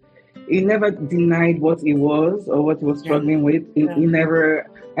honest. He never denied what he was or what he was struggling with. He never,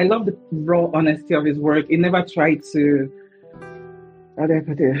 I love the raw honesty of his work. He never tried to, how do I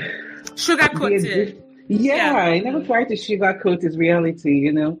put it? Sugarcoat it. He never tried to sugarcoat his reality,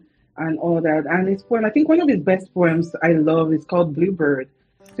 and all that. And his poem, I think one of his best poems I love is called Bluebird.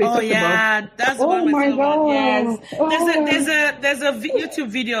 So that's oh my God! Yes, there's a YouTube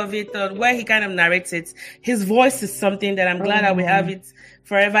video of it where he kind of narrates it. His voice is something that I'm glad that we have it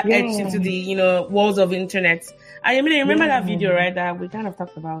forever etched into the walls of internet. I mean, remember that video, right? That we kind of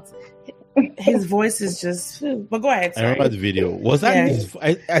talked about. His voice is just. But go ahead. Sorry. I remember the video. Was that his?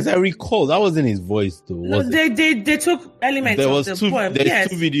 As I recall, that wasn't his voice, though. No, they took elements of the poem. There's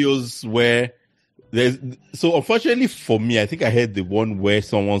two videos where. So unfortunately for me, I think I heard the one where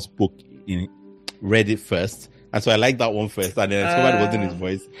someone read it first. And so I liked that one first. And then I discovered it wasn't his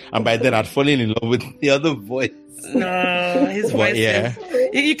voice. And by then I'd fallen in love with the other voice. No, his voice. Yeah.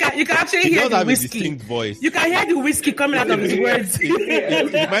 You can actually hear the whiskey. A distinct voice. You can hear the whiskey coming out of his words.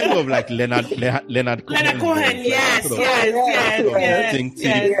 It reminds me of like Leonard Cohen. Leonard Cohen, yes. Sorry,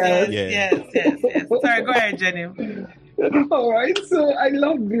 go ahead, Jenim. All right, so I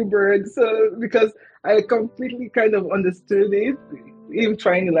love Bluebird, because I completely kind of understood it. Him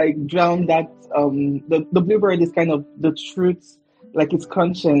trying to like drown that the Bluebird is kind of the truth, like its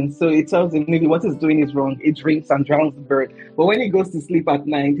conscience. So it tells him maybe what it's doing is wrong. It drinks and drowns the bird. But when he goes to sleep at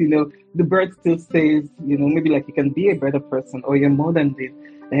night, the bird still says, maybe like you can be a better person or you're more than this.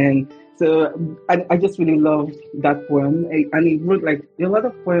 And so I just really loved that poem. And he wrote like a lot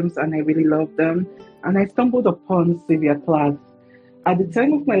of poems and I really loved them. And I stumbled upon Sylvia Plath. At the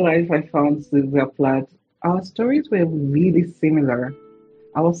time of my life, I found Sylvia Plath. Our stories were really similar.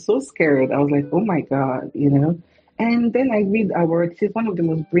 I was so scared. I was like, oh my God, And then I read her work. She's one of the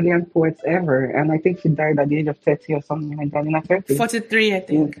most brilliant poets ever. And I think she died at the age of 30 or something like that, in her 30s. 43, I Yeah,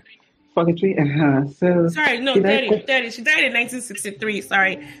 think. 43. So Sorry, no, she 30, died- 30. She died in 1963.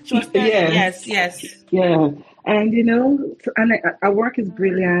 Sorry. She was 30. Yes. Yes. Yeah. And, her work is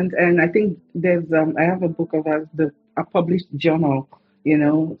brilliant. And I think there's, I have a book of hers, a published journal,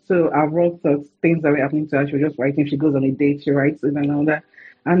 So I wrote things that were happening to her. She was just writing. She goes on a date, she writes it and all that.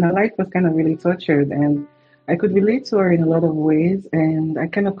 And her life was kind of really tortured. And I could relate to her in a lot of ways. And I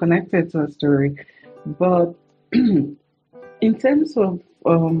kind of connected to her story. But in terms of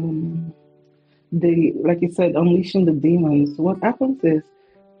like you said, unleashing the demons, what happens is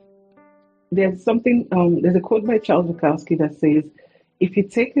there's a quote by Charles Bukowski that says, if you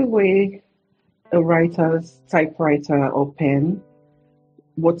take away a writer's typewriter or pen,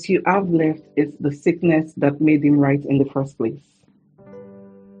 what you have left is the sickness that made him write in the first place.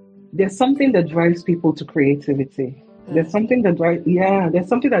 There's something that drives people to creativity. There's something that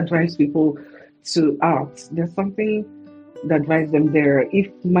drives people to art. There's something that drives them there.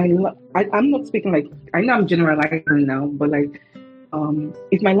 I'm not speaking like, I know I'm generalizing now, but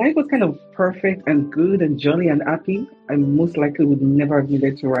if my life was kind of perfect and good and jolly and happy, I most likely would never have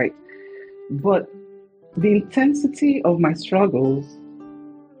needed to write. But the intensity of my struggles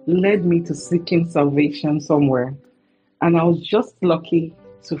led me to seeking salvation somewhere. And I was just lucky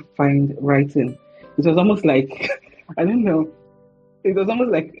to find writing. It was almost like, I don't know, it was almost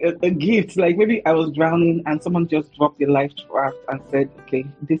like a gift. Like maybe I was drowning and someone just dropped a life raft and said, okay,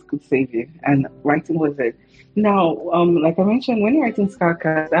 this could save you. And writing was it. Now, like I mentioned, when writing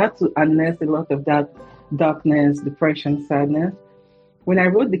Scarcast, I had to unearth a lot of that darkness, depression, sadness. When I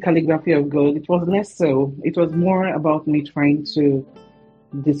wrote The Calligraphy of God, it was less so. It was more about me trying to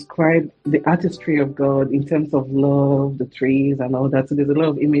describe the artistry of God in terms of love, the trees and all that. So there's a lot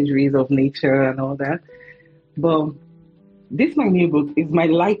of imageries of nature and all that. But this, my new book, is my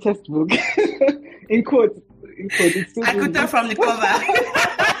lightest book. in quotes. I could tell from the cover.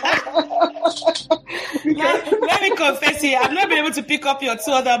 Let me confess here, I've not been able to pick up your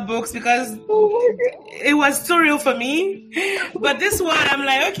two other books because it was too real for me. But this one, I'm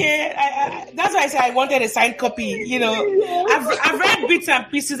like, okay, that's why I said I wanted a signed copy. I've read bits and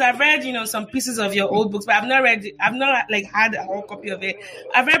pieces. I've read, some pieces of your old books, but I've not had a whole copy of it.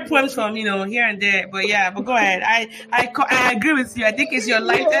 I've read poems from, here and there. But yeah, but go ahead. I agree with you. I think it's your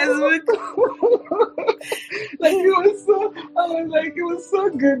lightest book. It was so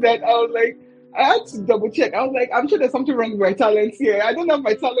good that I was like, I had to double check. I was like, I'm sure there's something wrong with my talents here. I don't have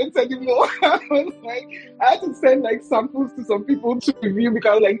my talents anymore. I was like, I had to send samples to some people to review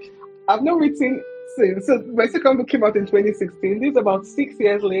because I've not written since. So my second book came out in 2016. This is about 6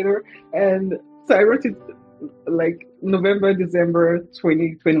 years later. And so I wrote it November, December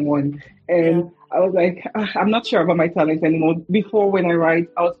 2021. And I was like, I'm not sure about my talent anymore. Before, when I write,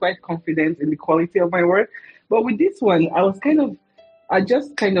 I was quite confident in the quality of my work. But with this one, I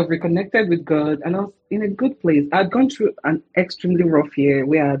just kind of reconnected with God and I was in a good place. I'd gone through an extremely rough year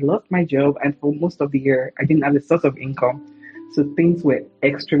where I had lost my job and for most of the year, I didn't have a source of income. So things were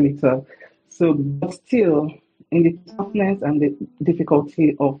extremely tough. So, but still, in the toughness and the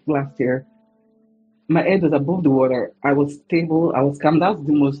difficulty of last year, my head was above the water. I was stable. I was calm. That's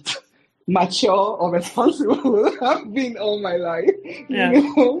the most mature or responsible I've been all my life. Yeah.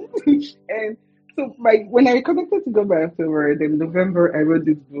 And so when I reconnected to God by afterward in November, I wrote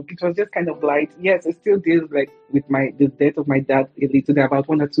this book. It was just kind of light. Yes, it still deals with the death of my dad a little. There are about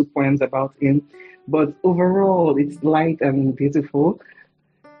 1 or 2 poems about him, but overall it's light and beautiful.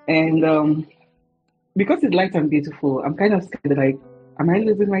 And because it's light and beautiful, I'm kind of scared. Am I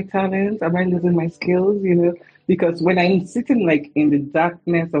losing my talent? Am I losing my skills? Because when I'm sitting in the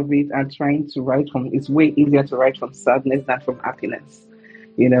darkness of it and trying to write it's way easier to write from sadness than from happiness.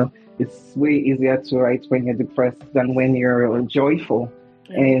 It's way easier to write when you're depressed than when you're joyful.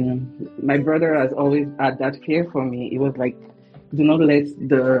 Yeah. And my brother has always had that fear for me. It was like, do not let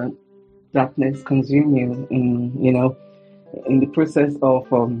the darkness consume you in the process of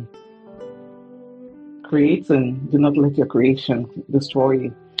creating. Do not let your creation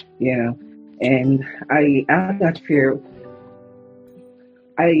destroy you. And I had that fear.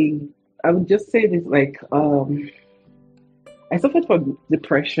 I would just say this I suffered from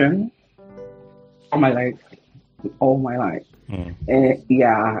depression all my life. All my life.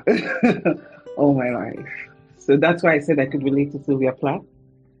 All my life. So that's why I said I could relate to Sylvia Plath.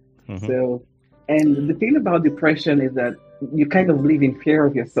 Mm-hmm. So, and the thing about depression is that you kind of live in fear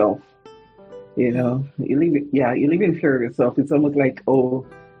of yourself. You live in fear of yourself. It's almost like, the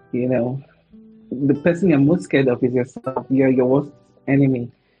person you're most scared of is yourself. You're your worst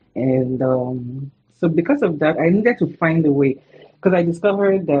enemy. And So because of that, I needed to find a way because I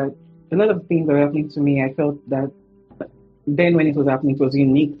discovered that a lot of things were happening to me. I felt that then when it was happening, it was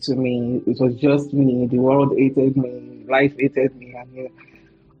unique to me. It was just me. The world hated me. Life hated me. And,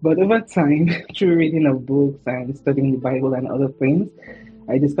 but over time, through reading of books and studying the Bible and other things,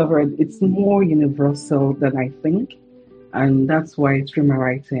 I discovered it's more universal than I think. And that's why through my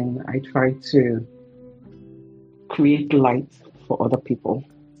writing, I try to create light for other people.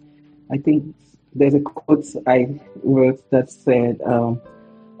 I think there's a quote I wrote that said,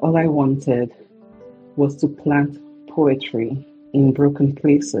 all I wanted was to plant poetry in broken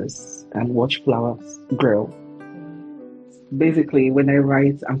places and watch flowers grow. Basically, when I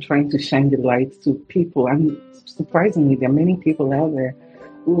write, I'm trying to shine the light to people. And surprisingly, there are many people out there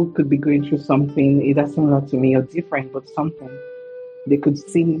who could be going through something either similar to me or different, but something. They could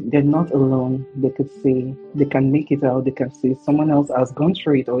see they're not alone. They could see they can make it out. They can see someone else has gone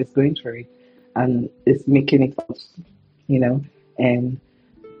through it or is going through it and is making it out, And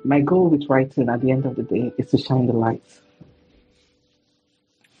my goal with writing at the end of the day is to shine the light.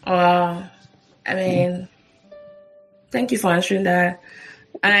 I mean, thank you for answering that.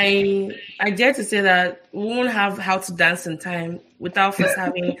 And I dare to say that we won't have How to Dance in Time without first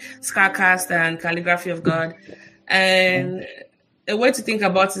having Scarcast and Calligraphy of God. And a way to think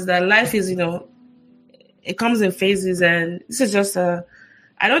about it is that life is, it comes in phases, and this is just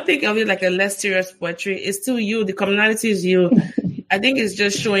I don't think of it like a less serious poetry. It's still you. The commonality is you. I think it's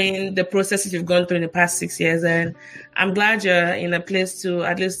just showing the processes you've gone through in the past 6 years. And I'm glad you're in a place to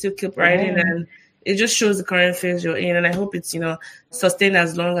at least still keep writing. Yeah. And it just shows the current phase you're in. And I hope it's, sustained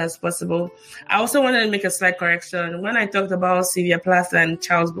as long as possible. I also wanted to make a slight correction. When I talked about Sylvia Plath and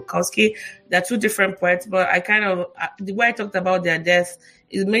Charles Bukowski, they're two different poets, but the way I talked about their death,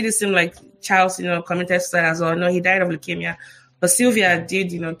 it made it seem like Charles, committed suicide as well. No, he died of leukemia. But Sylvia did,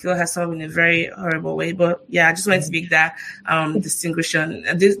 kill herself in a very horrible way. But yeah, I just wanted to make that distinguishing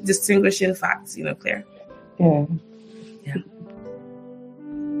facts, clear. Yeah. Yeah.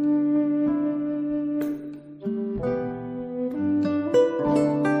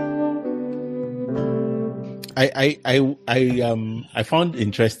 I found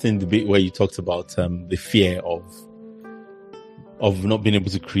interesting the bit where you talked about the fear of not being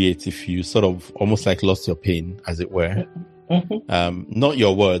able to create if you sort of almost like lost your pain, as it were. Mm-hmm. Not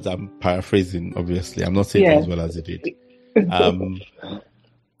your words, I'm paraphrasing, obviously. I'm not saying it as well as it did.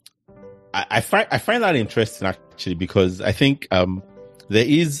 I find that interesting actually, because I think there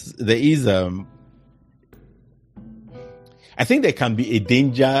is I think there can be a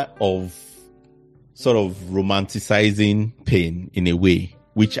danger of sort of romanticizing pain in a way,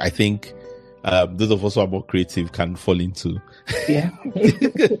 which I think those of us who are more creative can fall into. Yeah.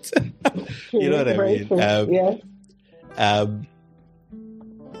 You know what I mean? Yeah.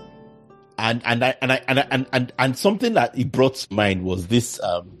 And something that it brought to mind was this.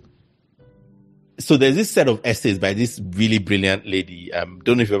 So there's this set of essays by this really brilliant lady.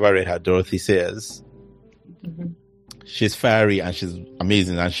 Don't know if you've ever read her, Dorothy Sayers. Mm-hmm. She's fiery and she's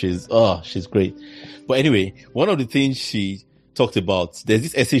amazing and she's great. But anyway, one of the things she talked about, there's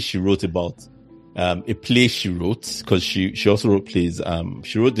this essay she wrote about a play she wrote, because she also wrote plays.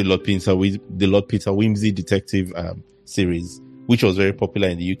 She wrote the Lord Peter Wimsey detective series, which was very popular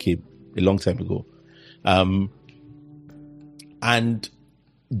in the UK a long time ago. And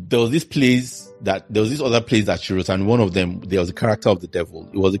there was these other plays that she wrote, and one of them, there was a character of the devil.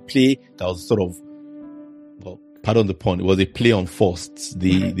 It was a play that was sort of, well, pardon the pun, it was a play on Faust,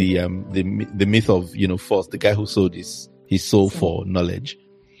 the myth of, Faust, the guy who sold his soul for knowledge,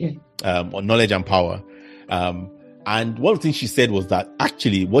 or knowledge and power. And one of the things she said was that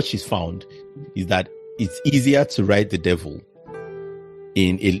actually what she's found is that it's easier to write the devil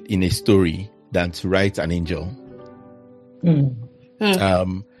in a story than to write an angel. And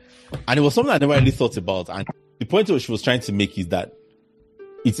it was something I never really thought about. And the point that she was trying to make is that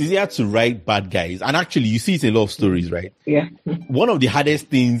it's easier to write bad guys. And actually, you see it in a lot of stories, right? Yeah. One of the hardest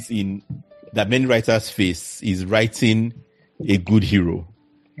things that many writers face is writing a good hero.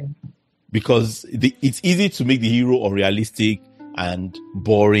 Because it's easy to make the hero unrealistic and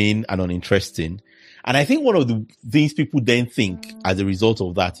boring and uninteresting. And I think one of the things people then think as a result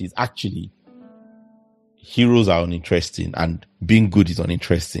of that is actually heroes are uninteresting and being good is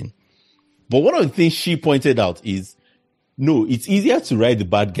uninteresting. But one of the things she pointed out is, no, it's easier to write the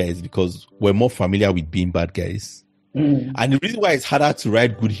bad guys because we're more familiar with being bad guys. And the reason why it's harder to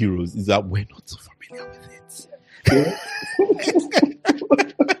write good heroes is that we're not so familiar with it.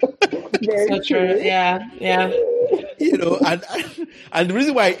 So true. Yeah. And the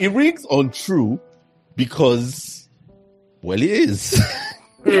reason why it rings untrue because, well, it is.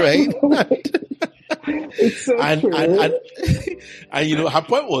 Right? It's so true. And you know, her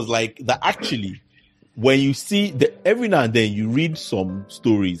point was like that actually, when you see every now and then you read some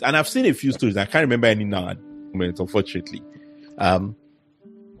stories, and I've seen a few stories, I can't remember any now at the moment, unfortunately.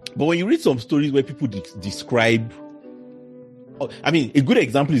 But when you read some stories where people describe, I mean, a good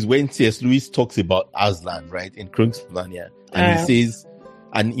example is when C.S. Lewis talks about Aslan, right, in Chronicles of Narnia, and he says,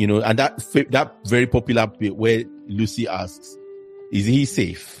 and you know, and that very popular bit where Lucy asks, "Is he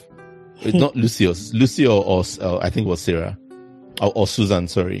safe?" It's not Lucy or I think it was Sarah or Susan,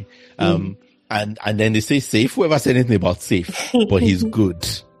 sorry. And then they say safe. Whoever said anything about safe, but he's good,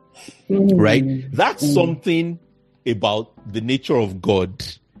 right? That's something about the nature of God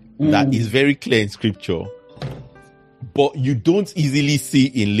that is very clear in scripture, but you don't easily see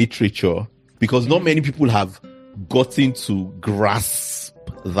in literature because not many people have gotten to grasp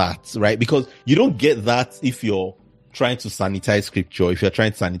that, right? Because you don't get that if you're trying to sanitize scripture, if you're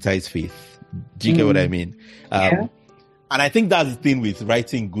trying to sanitize faith. Do you get what I mean? And I think that's the thing with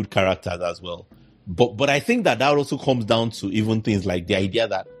writing good characters as well. But I think that also comes down to even things like the idea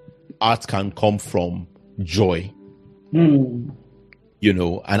that art can come from joy. You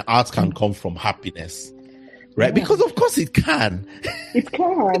know, and art can come from happiness, right? Because of course it can. It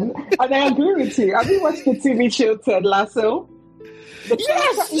can. And I agree with you. Have you watched the TV show Ted Lasso?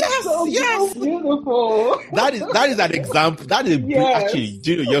 Yes. Beautiful. That is an example. That is actually,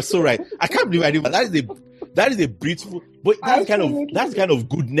 Gino, you're so right. I can't believe I did that is a beautiful, but that's kind of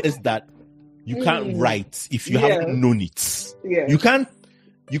goodness that you can't write if you haven't known it. Yes. You can't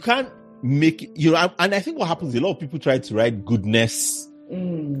make it, you know, and I think what happens, a lot of people try to write goodness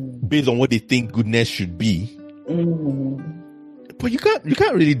based on what they think goodness should be. But you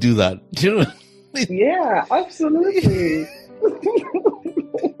can't really do that. You know? Yeah, absolutely.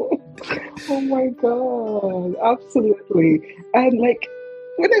 Oh my God, absolutely. And like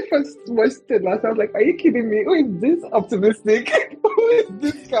when I first watched it last, I was like, are you kidding me? Who is this optimistic? Who is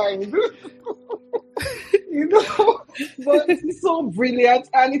this kind? You know, but it's so brilliant,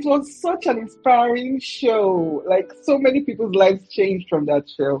 and it was such an inspiring show. Like so many people's lives changed from that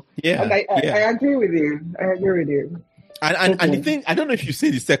show. Yeah, and I agree with you. And the thing, I don't know if you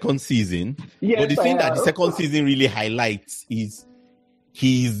see the second season, but the thing that the second season really highlights is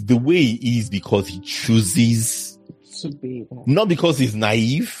he's the way he is because he chooses to be that. Not because he's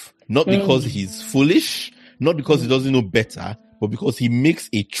naive, not because he's foolish, not because he doesn't know better, but because he makes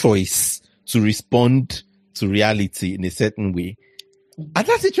a choice to respond to reality in a certain way. And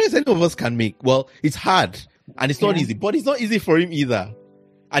that's a choice any of us can make. Well, it's hard and it's not easy, but it's not easy for him either.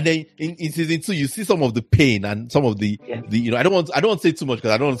 And then in season 2, you see some of the pain and some of the you know, I don't want to say too much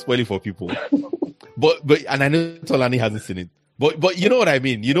because I don't want to spoil it for people. but and I know Tolani hasn't seen it. But you know what I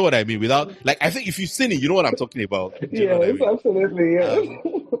mean? You know what I mean? Without, like, I think if you've seen it, you know what I'm talking about. Yes, absolutely.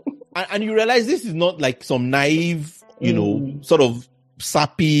 And you realize this is not like some naive, you know, sort of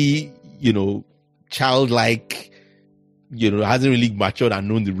sappy, you know, childlike, you know, hasn't really matured and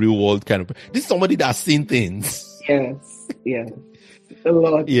known the real world kind of. This is somebody that's seen things. Yes. A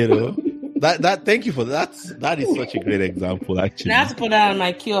lot. You know, that thank you for that. That is such a great example, actually. I have to put that on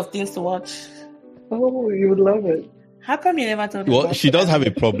my queue of things to watch. Oh, you would love it. How come you never told me? Well, she does have a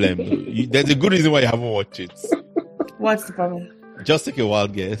problem. There's a good reason why you haven't watched it. What's the problem? Just take a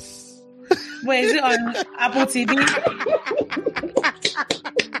wild guess. Wait, is it on Apple TV?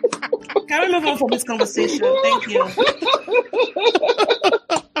 Can we move on from this conversation? Thank you.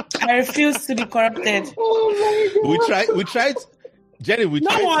 I refuse to be corrupted. Oh my God. We tried. Jenny, we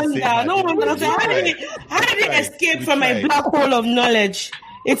tried. No wonder. How did it escape from a black hole of knowledge?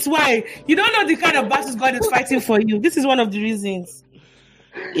 It's why you don't know the kind of battles God is fighting for you. This is one of the reasons.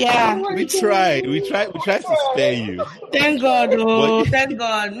 Yeah. We tried to spare you. Thank God, thank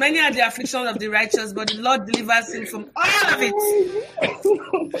God. Many are the afflictions of the righteous, but the Lord delivers him from all of it.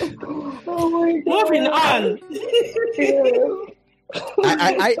 Oh my God. Moving on.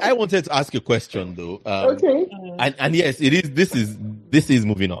 I wanted to ask a question though. Okay. And yes, it is. This is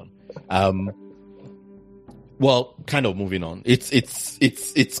moving on. Well, kind of moving on.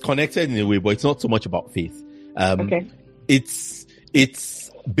 It's connected in a way, but it's not so much about faith. Okay. It's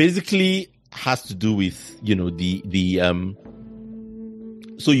basically has to do with, you know, the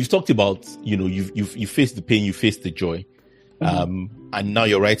so you've talked about, you know, you faced the pain, you faced the joy. And now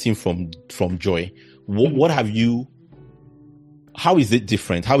you're writing from joy. What have you, how is it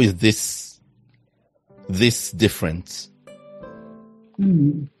different? How is this different?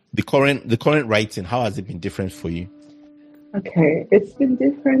 The current writing, how has it been different for you? Okay, it's been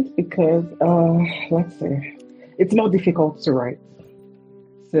different because let's say it's more difficult to write.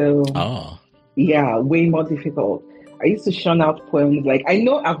 So yeah, way more difficult. I used to shun out poems. Like, I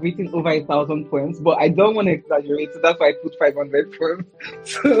know I've written over 1,000 poems, but I don't want to exaggerate, so that's why I put 500 poems.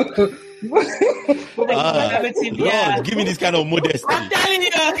 So, Lord, give me this kind of modesty. I'm telling you,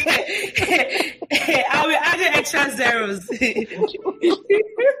 I will add the extra zeros.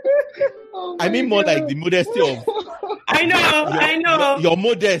 I mean, more like the modesty of. I know. Your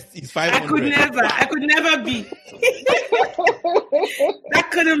modest is 500. I could never be.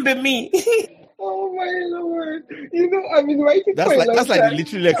 That couldn't be me. Oh my Lord! I've been writing. That's like the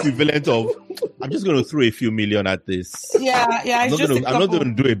literal equivalent of. I'm just going to throw a few million at this. Yeah. I'm not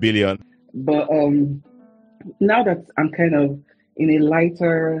going to do 1 billion. But now that I'm kind of in a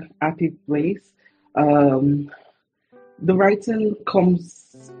lighter, happy place, the writing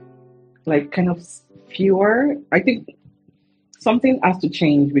comes like kind of fewer. I think something has to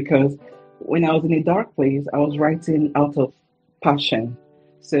change because when I was in a dark place, I was writing out of passion.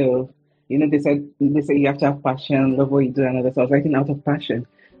 So. They say you have to have passion, love what you do, and all that. So I was writing out of passion.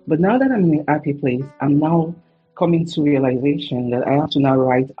 But now that I'm in a happy place, I'm now coming to realization that I have to now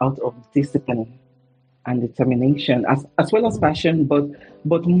write out of discipline and determination, as well as passion, but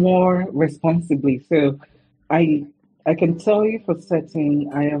more responsibly. So I can tell you for certain,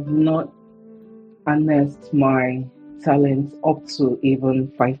 I have not harnessed my talent up to even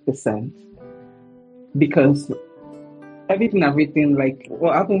 5% because everything I've written, like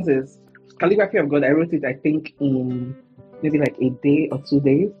what happens is. Calligraphy of God, I wrote it, I think, in maybe like a day or 2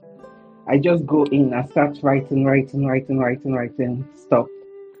 days. I just go in and start writing, stop.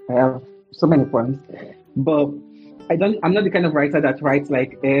 I have so many poems. But I'm not the kind of writer that writes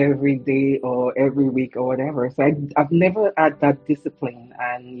like every day or every week or whatever. So I've never had that discipline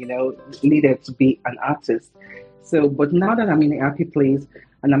and, needed to be an artist. So, but now that I'm in a happy place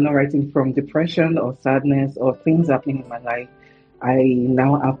and I'm not writing from depression or sadness or things happening in my life, I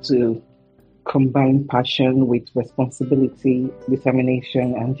now have to combine passion with responsibility,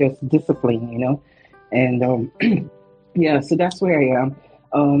 determination, and just discipline, And so that's where I am.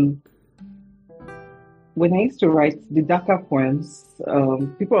 When I used to write the darker poems,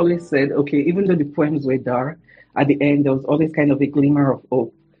 people always said, okay, even though the poems were dark, at the end there was always kind of a glimmer of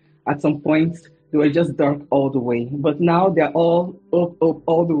hope. At some point, they were just dark all the way. But now they're all up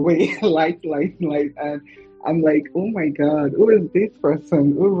all the way, light. And I'm like, oh my God, who is this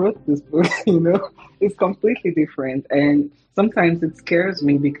person? Who wrote this book? It's completely different. And sometimes it scares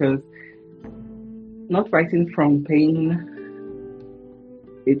me because not writing from pain,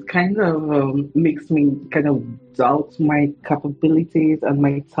 it kind of makes me kind of doubt my capabilities and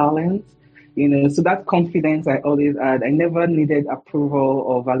my talents. So that confidence I always had, I never needed approval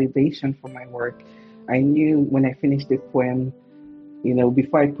or validation for my work. I knew when I finished the poem,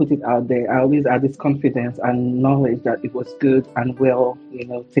 before I put it out there, I always had this confidence and knowledge that it was good and well,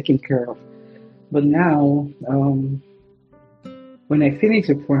 taken care of. But now, when I finish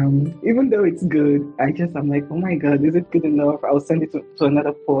a poem, even though it's good, I'm like, oh my God, is it good enough? I'll send it to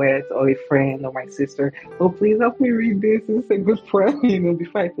another poet or a friend or my sister. Oh, please help me read this. It's a good poem,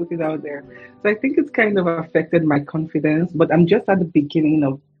 before I put it out there. So I think it's kind of affected my confidence, but I'm just at the beginning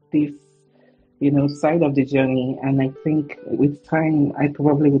of this side of the journey. And I think with time, I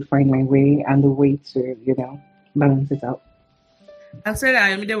probably would find my way and the way to, balance it out. I'm sorry that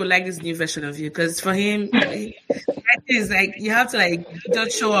Ayomide would like this new version of you because for him, it's like you have to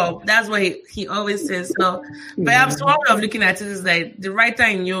just show up. That's what he always says. So, but I'm one way of looking at it is like the writer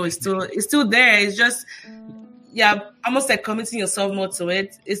in you is still there. It's just almost like committing yourself more to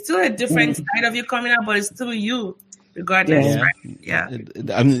it. It's still a different side of you coming out, but it's still you, regardless. Right? Yeah.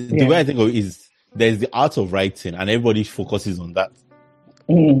 The way I think of it is there's the art of writing, and everybody focuses on that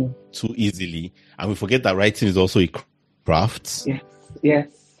too easily, and we forget that writing is also a craft. Yes.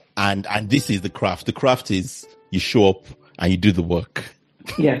 And this is the craft. The craft is you show up and you do the work.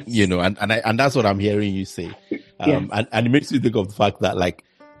 Yes. And that's what I'm hearing you say. And it makes me think of the fact that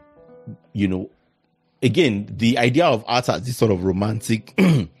again, the idea of art as this sort of romantic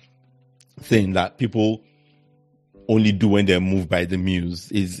thing that people only do when they're moved by the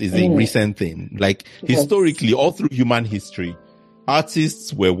muse is a recent thing. Like historically, all through human history,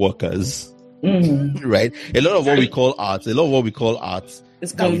 artists were workers. Right? A lot of what we call art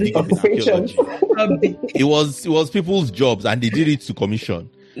it's occupation. It was people's jobs, and they did it to commission.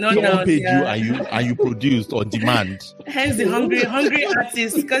 Someone paid you, and you produced on demand. Hence the hungry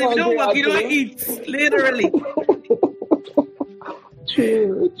artists, because if you don't work, you don't eat. Literally.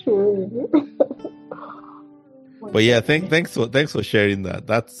 True. But yeah, thanks for sharing that.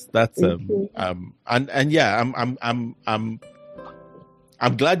 That's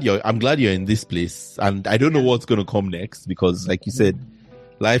I'm glad you're in this place, and I don't know what's going to come next because, like you said,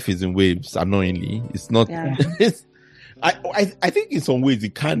 life is in waves. Annoyingly, it's not. I think in some ways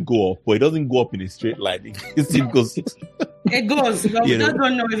it can go up, but it doesn't go up in a straight line. It still goes. It goes. But we just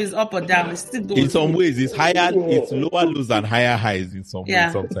don't know if it's up or down. It still goes. In some ways, it's higher. It's lower lows and higher highs in some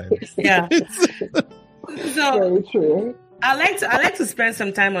ways. Sometimes. Yeah. So Very true. I like to spend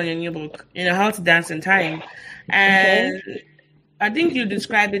some time on your new book. How to Dance in Time, and I think you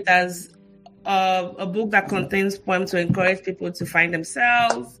described it as a book that contains poems to encourage people to find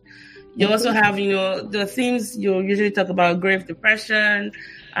themselves. You also have, the themes you usually talk about: grief, depression,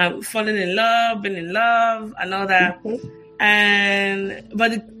 falling in love, being in love, and all that.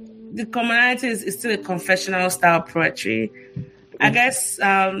 But the commonality is still a confessional style poetry. I guess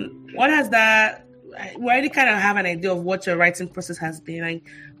what has that? We already kind of have an idea of what your writing process has been like.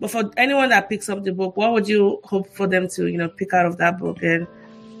 But for anyone that picks up the book, what would you hope for them to, pick out of that book? And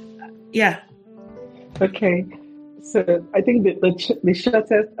Okay. So I think the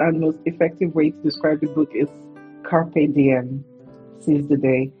shortest and most effective way to describe the book is Carpe Diem, seize the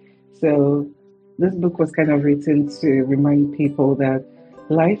day. So this book was kind of written to remind people that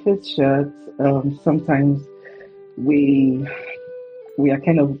life is short. Sometimes we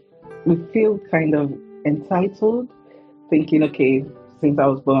feel kind of entitled, thinking, okay, since I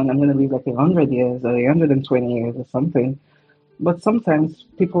was born, I'm going to live like 100 years or 120 years or something. But sometimes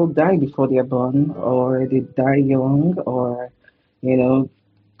people die before they're born, or they die young, or,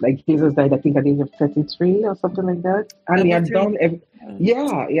 like Jesus died, I think, at the age of 33 or something like that. And he had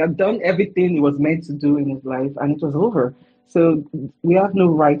done everything he was meant to do in his life, and it was over. So we have no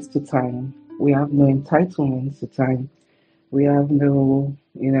rights to time. We have no entitlements to time. We have no,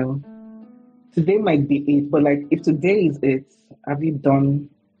 today might be it, but like if today is it, have you done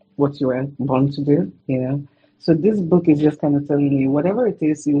what you were born to do, So this book is just kind of telling you whatever it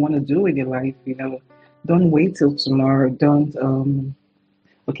is you want to do with your life, don't wait till tomorrow. Don't,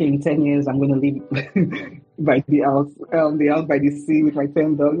 in 10 years, I'm going to live by the house by the sea with my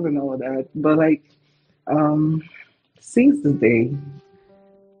 10 dogs and all that. But since the day,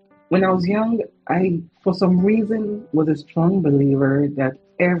 when I was young, I, for some reason, was a strong believer that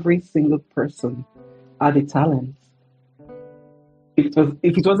every single person had a talent.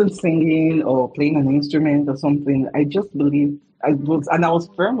 If it wasn't singing or playing an instrument or something, I just believed I was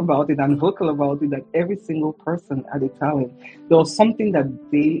firm about it and vocal about it, that every single person had a talent. There was something that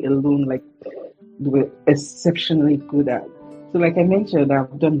they alone they were exceptionally good at. So like I mentioned,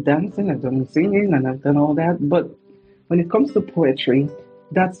 I've done dancing, I've done singing, and I've done all that. But when it comes to poetry,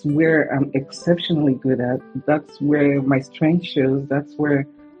 that's where I'm exceptionally good at. That's where my strength shows. That's where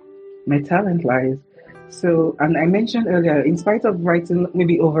my talent lies. So, and I mentioned earlier, in spite of writing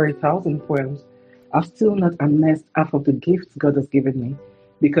maybe over 1,000 poems, I've still not amassed half of the gifts God has given me,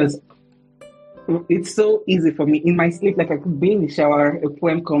 because it's so easy for me in my sleep. Like I could be in the shower, a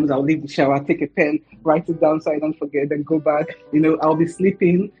poem comes, I'll leave the shower, take a pen, write it down so I don't forget, then go back. I'll be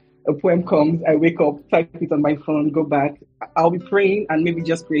sleeping, a poem comes, I wake up, type it on my phone, go back. I'll be praying and maybe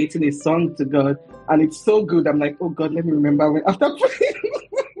just creating a song to God, and it's so good. I'm like, oh God, let me remember when after praying.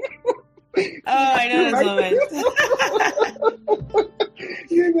 Oh, I know this moment.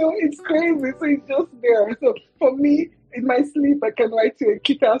 It's crazy. So it's just there. So for me, in my sleep, I can write to a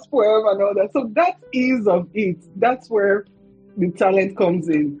kick-ass poem and all that. So that is of it. That's where the talent comes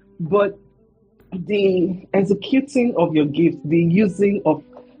in. But the executing of your gifts, the using of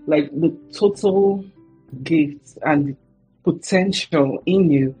the total gifts and potential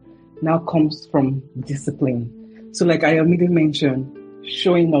in you now comes from discipline. So like I already mentioned,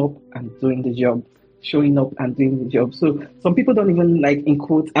 showing up and doing the job. So some people don't even in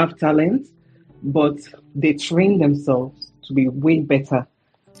quotes have talent, but they train themselves to be way better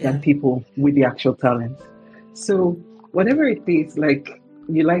than people with the actual talent. So whatever it is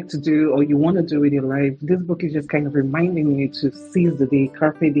you like to do or you want to do with your life, this book is just kind of reminding you to seize the day,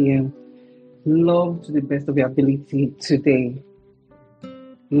 carpe diem, love to the best of your ability today,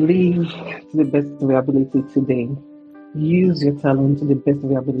 live to the best of your ability today. Use your talent to the best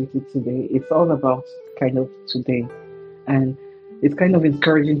of your ability today. It's all about kind of today. And it's kind of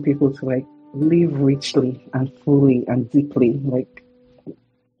encouraging people to live richly and fully and deeply.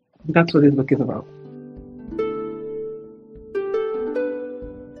 That's what this book is about.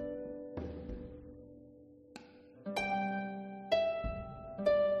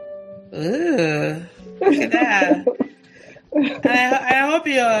 Ooh, look at that. And I hope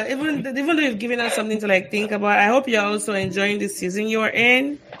you're, even though you've given us something to think about, I hope you're also enjoying the season you're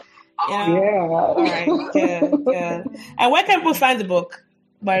in. Yeah. All right. Good. And where can people find the book,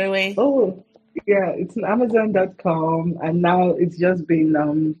 by the way? Oh, yeah. It's on Amazon.com, and now it's just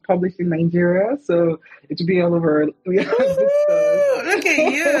been published in Nigeria, so it will be all over. Look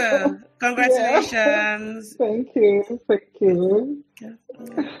at you. Congratulations. Yeah. Thank you. Thank you.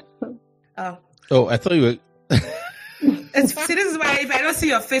 Oh, I thought you were... See, this is why if I don't see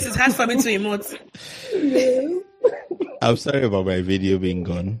your face, it's hard for me to emote. Yeah. I'm sorry about my video being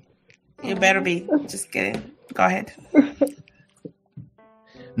gone. You better be. Just kidding. Go ahead.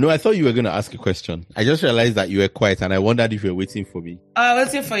 No, I thought you were going to ask a question. I just realized that you were quiet, and I wondered if you were waiting for me. Oh, I was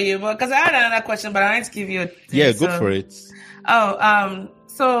waiting for you, because I had another question, but I wanted to give you a thing, Yeah, go for it.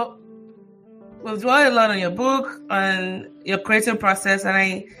 So we've dwelled a lot on your book, on your creative process, and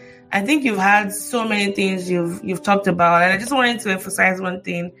I think you've had so many things you've talked about, and I just wanted to emphasize one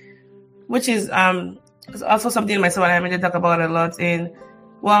thing, which is also something myself and I meant to talk about a lot. And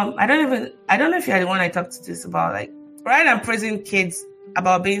I don't know if you're the one I talked to this about. Like, rather than praising kids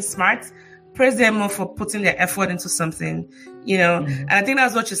about being smart, praise them more for putting their effort into something, And I think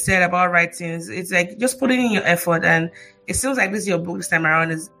that's what you said about writing. It's like just putting in your effort, and it seems like this your book this time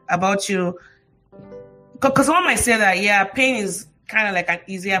around is about you. Because one might say that pain is kind of like an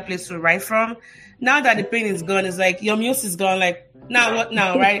easier place to write from. Now that the pain is gone, it's like your muse is gone. Like, now what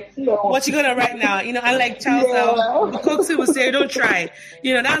now, right? No. What you gonna write now? Unlike Charles, Coxie would say, don't try.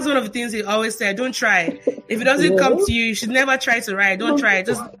 That's one of the things he always said, don't try. If it doesn't come to you should never try to write. Don't try,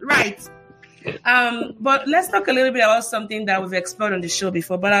 just write. But let's talk a little bit about something that we've explored on the show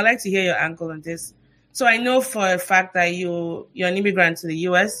before, but I'd like to hear your angle on this. So I know for a fact that you're an immigrant to the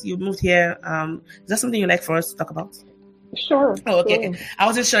US. You moved here. Is that something you'd like for us to talk about? Sure. Oh, okay. Sure. I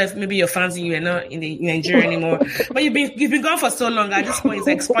wasn't sure if maybe your fans and you are not in Nigeria anymore. But you've been gone for so long. At this point, it's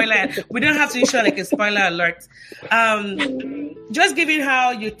like spoiler. We don't have to issue like a spoiler alert. Just given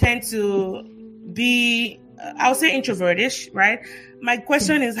how you tend to be, I would say introvertish, right? My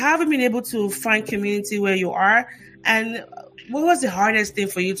question is, how have you been able to find community where you are? And what was the hardest thing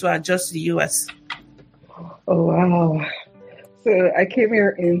for you to adjust to the US? Oh, wow. So I came here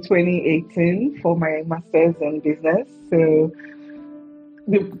in 2018 for my master's in business. So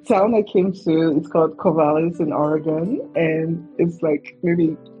the town I came to, it's called Corvallis in Oregon, and it's like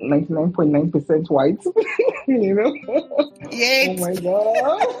maybe 99.9% white, Yes. Oh my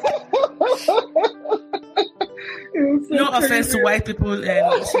God. No offense to white people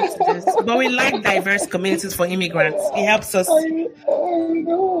listening to this, but we like diverse communities for immigrants. It helps us. I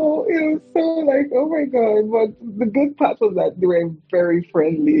know. It was so like, oh my God. But the good part was that they were very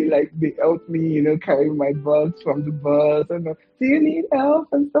friendly. Like, they helped me, carry my bags from the bus. And do you need help?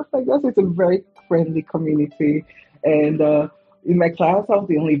 And stuff like that. So it's a very friendly community. And in my class, I was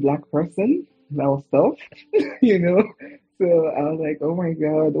the only Black person. That was tough, So I was like, oh my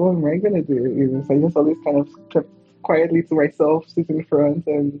God, what am I going to do? So I just always kind of kept quietly to myself, sitting in front.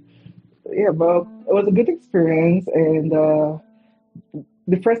 And yeah, but it was a good experience. And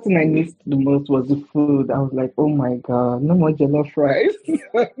the first thing I missed the most was the food. I was like, oh my God, no more jollof rice.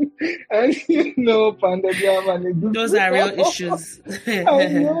 And pounded yam and those are real issues. I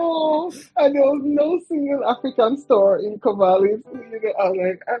know. And there was no single African store in Corvallis. I was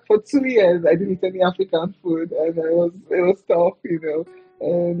like, for 2 years, I didn't eat any African food. And it was tough,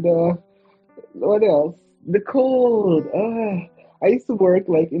 And what else? The cold. I used to work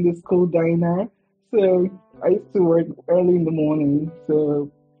like in the school diner. So I used to work early in the morning. So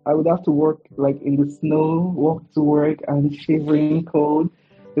I would have to work like in the snow, walk to work and shivering cold.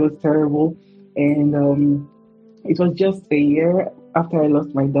 It was terrible. And it was just a year after I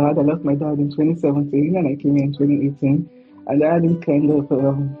lost my dad. I lost my dad in 2017 and I came here in 2018. And I hadn't kind of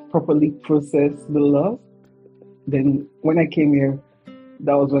properly processed the loss. Then when I came here,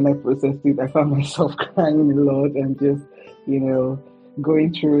 that was when I processed it. I found myself crying a lot and just,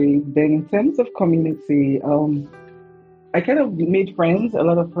 going through it. Then in terms of community, I kind of made friends, a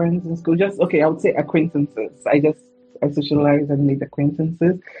lot of friends in school. I would say acquaintances. I socialized and made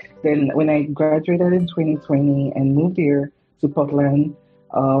acquaintances. Then when I graduated in 2020 and moved here to Portland,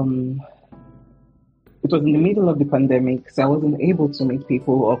 it was in the middle of the pandemic, so I wasn't able to meet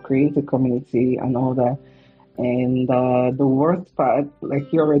people or create a community and all that. And the worst part,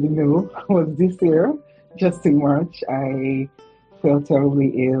 like you already know, was this year, just in March, I felt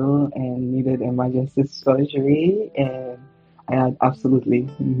terribly ill and needed emergency surgery, and I had absolutely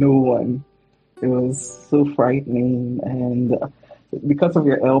no one. It was so frightening, and because of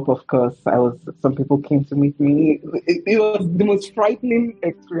your help, of course, some people came to meet me. It was the most frightening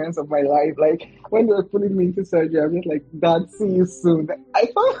experience of my life. Like, when they were putting me into surgery, I was just like, Dad, see you soon. I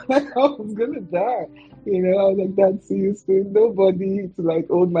felt like I was going to die. I was like, Dad, see you soon. Nobody to like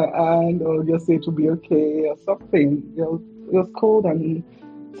hold my hand or just say it will be okay or something. It was cold and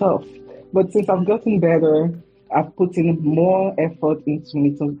tough. But since I've gotten better, I've put in more effort into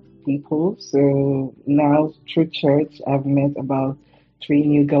meeting people. So now through church, I've met about three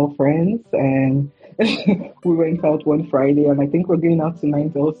new girlfriends, and we went out one Friday, and I think we're going out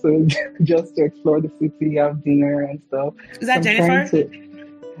tonight also just to explore the city, have dinner and stuff. Is that I'm Jennifer?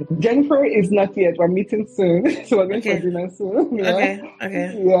 Jennifer is not yet. We're meeting soon, so we're going for Okay. dinner soon. Yeah.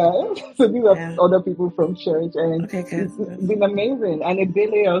 Okay. Yeah. So these are other people from church, and Okay, good. it's been amazing. And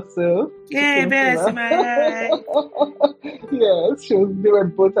Ebele also. Yeah, Ebele, Yes, they were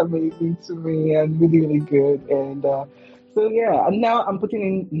both amazing to me and really, really good. And so yeah, and now I'm putting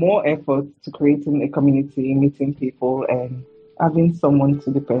in more effort to creating a community, meeting people, and having someone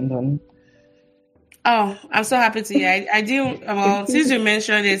to depend on. Oh, I'm so happy to hear. I do. Well, since you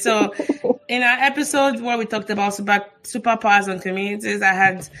mentioned it, so in our episode where we talked about superpowers and communities, I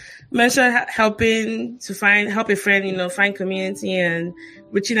had mentioned helping to help a friend, find community and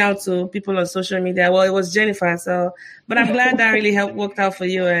reaching out to people on social media. Well, it was Jennifer, but I'm glad that really worked out for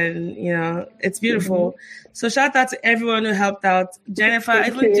you, and it's beautiful. So shout out to everyone who helped out. Jennifer,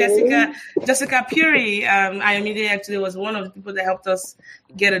 even Jessica Puri, Ayomide actually was one of the people that helped us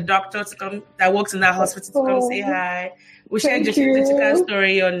get a doctor to come that works in that hospital to come say hi. We shared Jessica's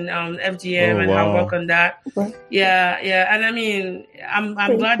story on FGM and her work on that. Yeah, and I mean, I'm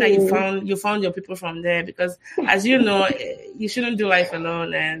glad that you found your people from there, because as you know, you shouldn't do life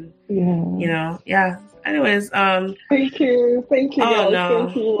alone, and yeah. Anyways, thank you. Oh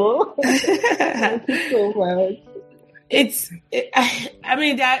no, thank you so much. I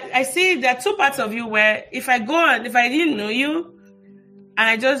mean, I see there are two parts of you where if I didn't know you, and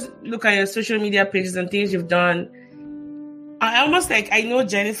I just look at your social media pages and things you've done, I almost I know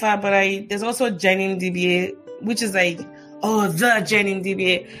Jennifer, but there's also Jenim Dibie, which is the Jenim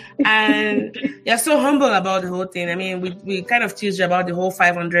Dibie, and you're so humble about the whole thing. I mean, we kind of tease you about the whole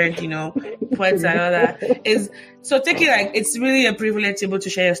 500, points and all that. So take it it's really a privilege to be able to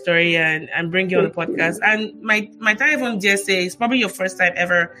share your story and bring you on the podcast. And my time even just say it's probably your first time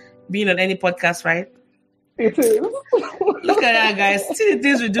ever being on any podcast, right? It is. Look at that, guys. See the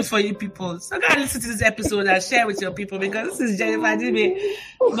things we do for you people. So go and listen to this episode and share with your people, because this is Jennifer Dibie.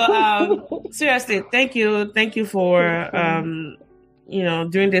 But seriously, thank you for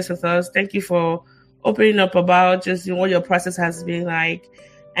doing this with us. Thank you for opening up about just what your process has been like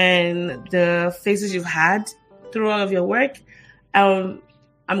and the phases you've had through all of your work. I'm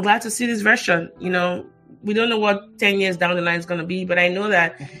glad to see this version. We don't know what 10 years down the line is going to be, but I know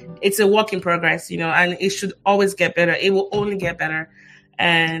that it's a work in progress, and it should always get better. It will only get better.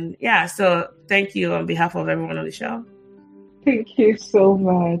 And yeah, so thank you on behalf of everyone on the show. Thank you so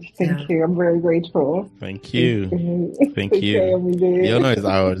much. Thank you. I'm very grateful. Thank you. Thank you. The honor is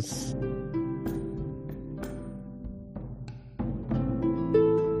ours.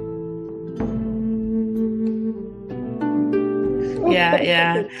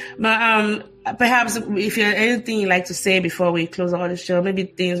 Yeah. But perhaps if you have anything you'd like to say before we close out the show, maybe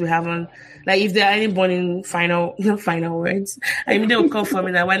things we haven't, if there are any burning final words, I mean, they will come for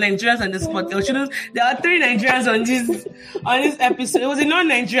me that we're Nigerians on this podcast. There are 3 Nigerians on this episode. It was a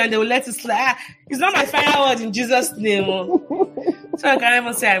non-Nigerian, they will let it slide. It's not my final word in Jesus' name. So I can't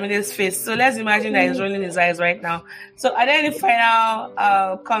even say I'm in his face. So let's imagine that he's rolling his eyes right now. So are there any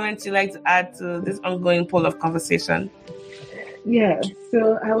final comments you'd like to add to this ongoing poll of conversation? Yeah,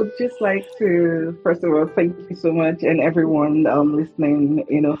 so I would just like to, first of all, thank you so much, and everyone listening,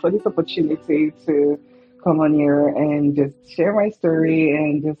 for this opportunity to come on here and just share my story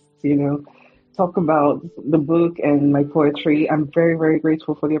and just, talk about the book and my poetry. I'm very, very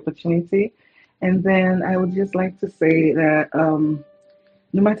grateful for the opportunity. And then I would just like to say that no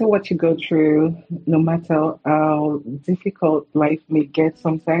matter what you go through, no matter how difficult life may get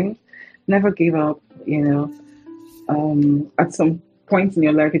sometimes, never give up, At some points in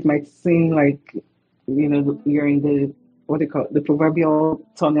your life, it might seem like, you're in the proverbial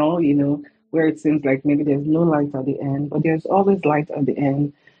tunnel, where it seems like maybe there's no light at the end, but there's always light at the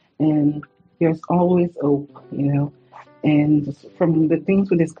end, and there's always hope, And from the things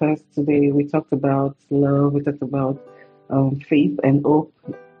we discussed today, we talked about love, we talked about faith and hope.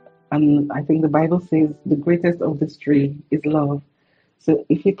 And I think the Bible says the greatest of these 3 is love. So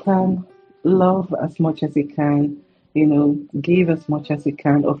if you can love as much as you can, give as much as you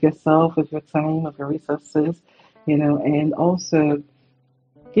can of yourself, of your time, of your resources, and also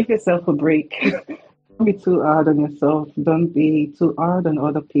give yourself a break. Don't be too hard on yourself. Don't be too hard on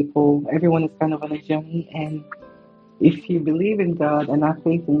other people. Everyone is kind of on a journey. And if you believe in God and have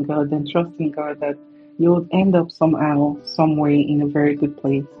faith in God, then trust in God that you will end up somehow, some way in a very good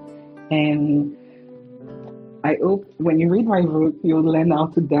place. And I hope when you read my book, you'll learn how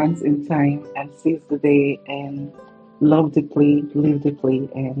to dance in time and seize the day and love deeply, live deeply,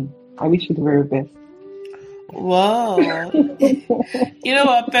 and I wish you the very best. Whoa. You know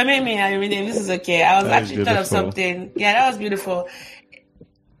what? Permit me, I mean, this is okay. I was That is actually thought of beautiful. something. Yeah, that was beautiful.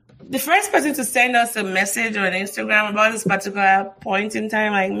 The first person to send us a message on Instagram about this particular point in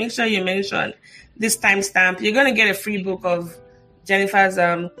time, like, make sure you mention this timestamp. You're going to get a free book of Jennifer's,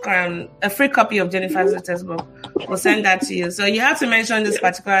 a free copy of Jennifer's latest book. We'll send that to you. So you have to mention this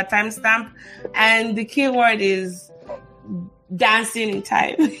particular timestamp, and the keyword is dancing in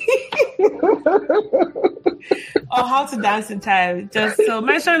time. Or how to dance in time. Just so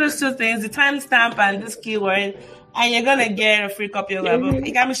mention those two things, the timestamp and this keyword, and you're gonna get a free copy of that book.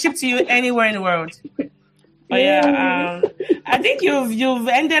 It can be shipped to you anywhere in the world. But yeah, I think you've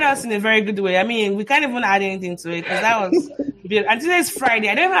ended us in a very good way. I mean, we can't even add anything to it because that was beautiful. And today is Friday.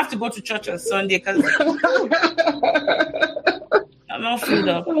 I don't even have to go to church on Sunday because I'm all filled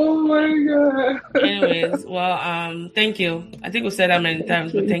up. Oh my God. Anyways, well, thank you. I think we said that many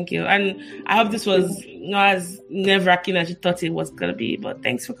times, but thank you. And I hope this was not as nerve-wracking as you thought it was going to be, but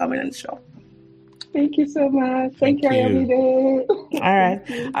thanks for coming on the show. Thank you so much. Thank you, you.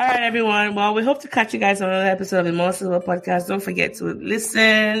 Ayomide. All right, everyone. Well, we hope to catch you guys on another episode of the More Sibyl podcast. Don't forget to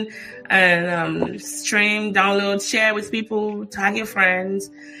listen and stream, download, share with people, tag your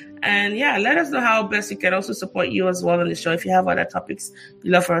friends. And yeah, let us know how best we can also support you as well on the show. If you have other topics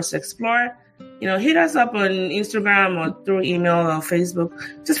you'd love for us to explore, hit us up on Instagram or through email or Facebook.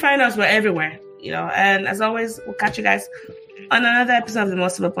 Just find us. We're everywhere, And as always, we'll catch you guys on another episode of the More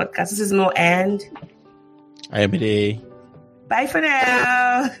Sibyl podcast. This is Mo and Ayomide. bye for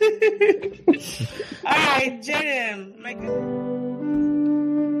now. All right, Jenim. My goodness.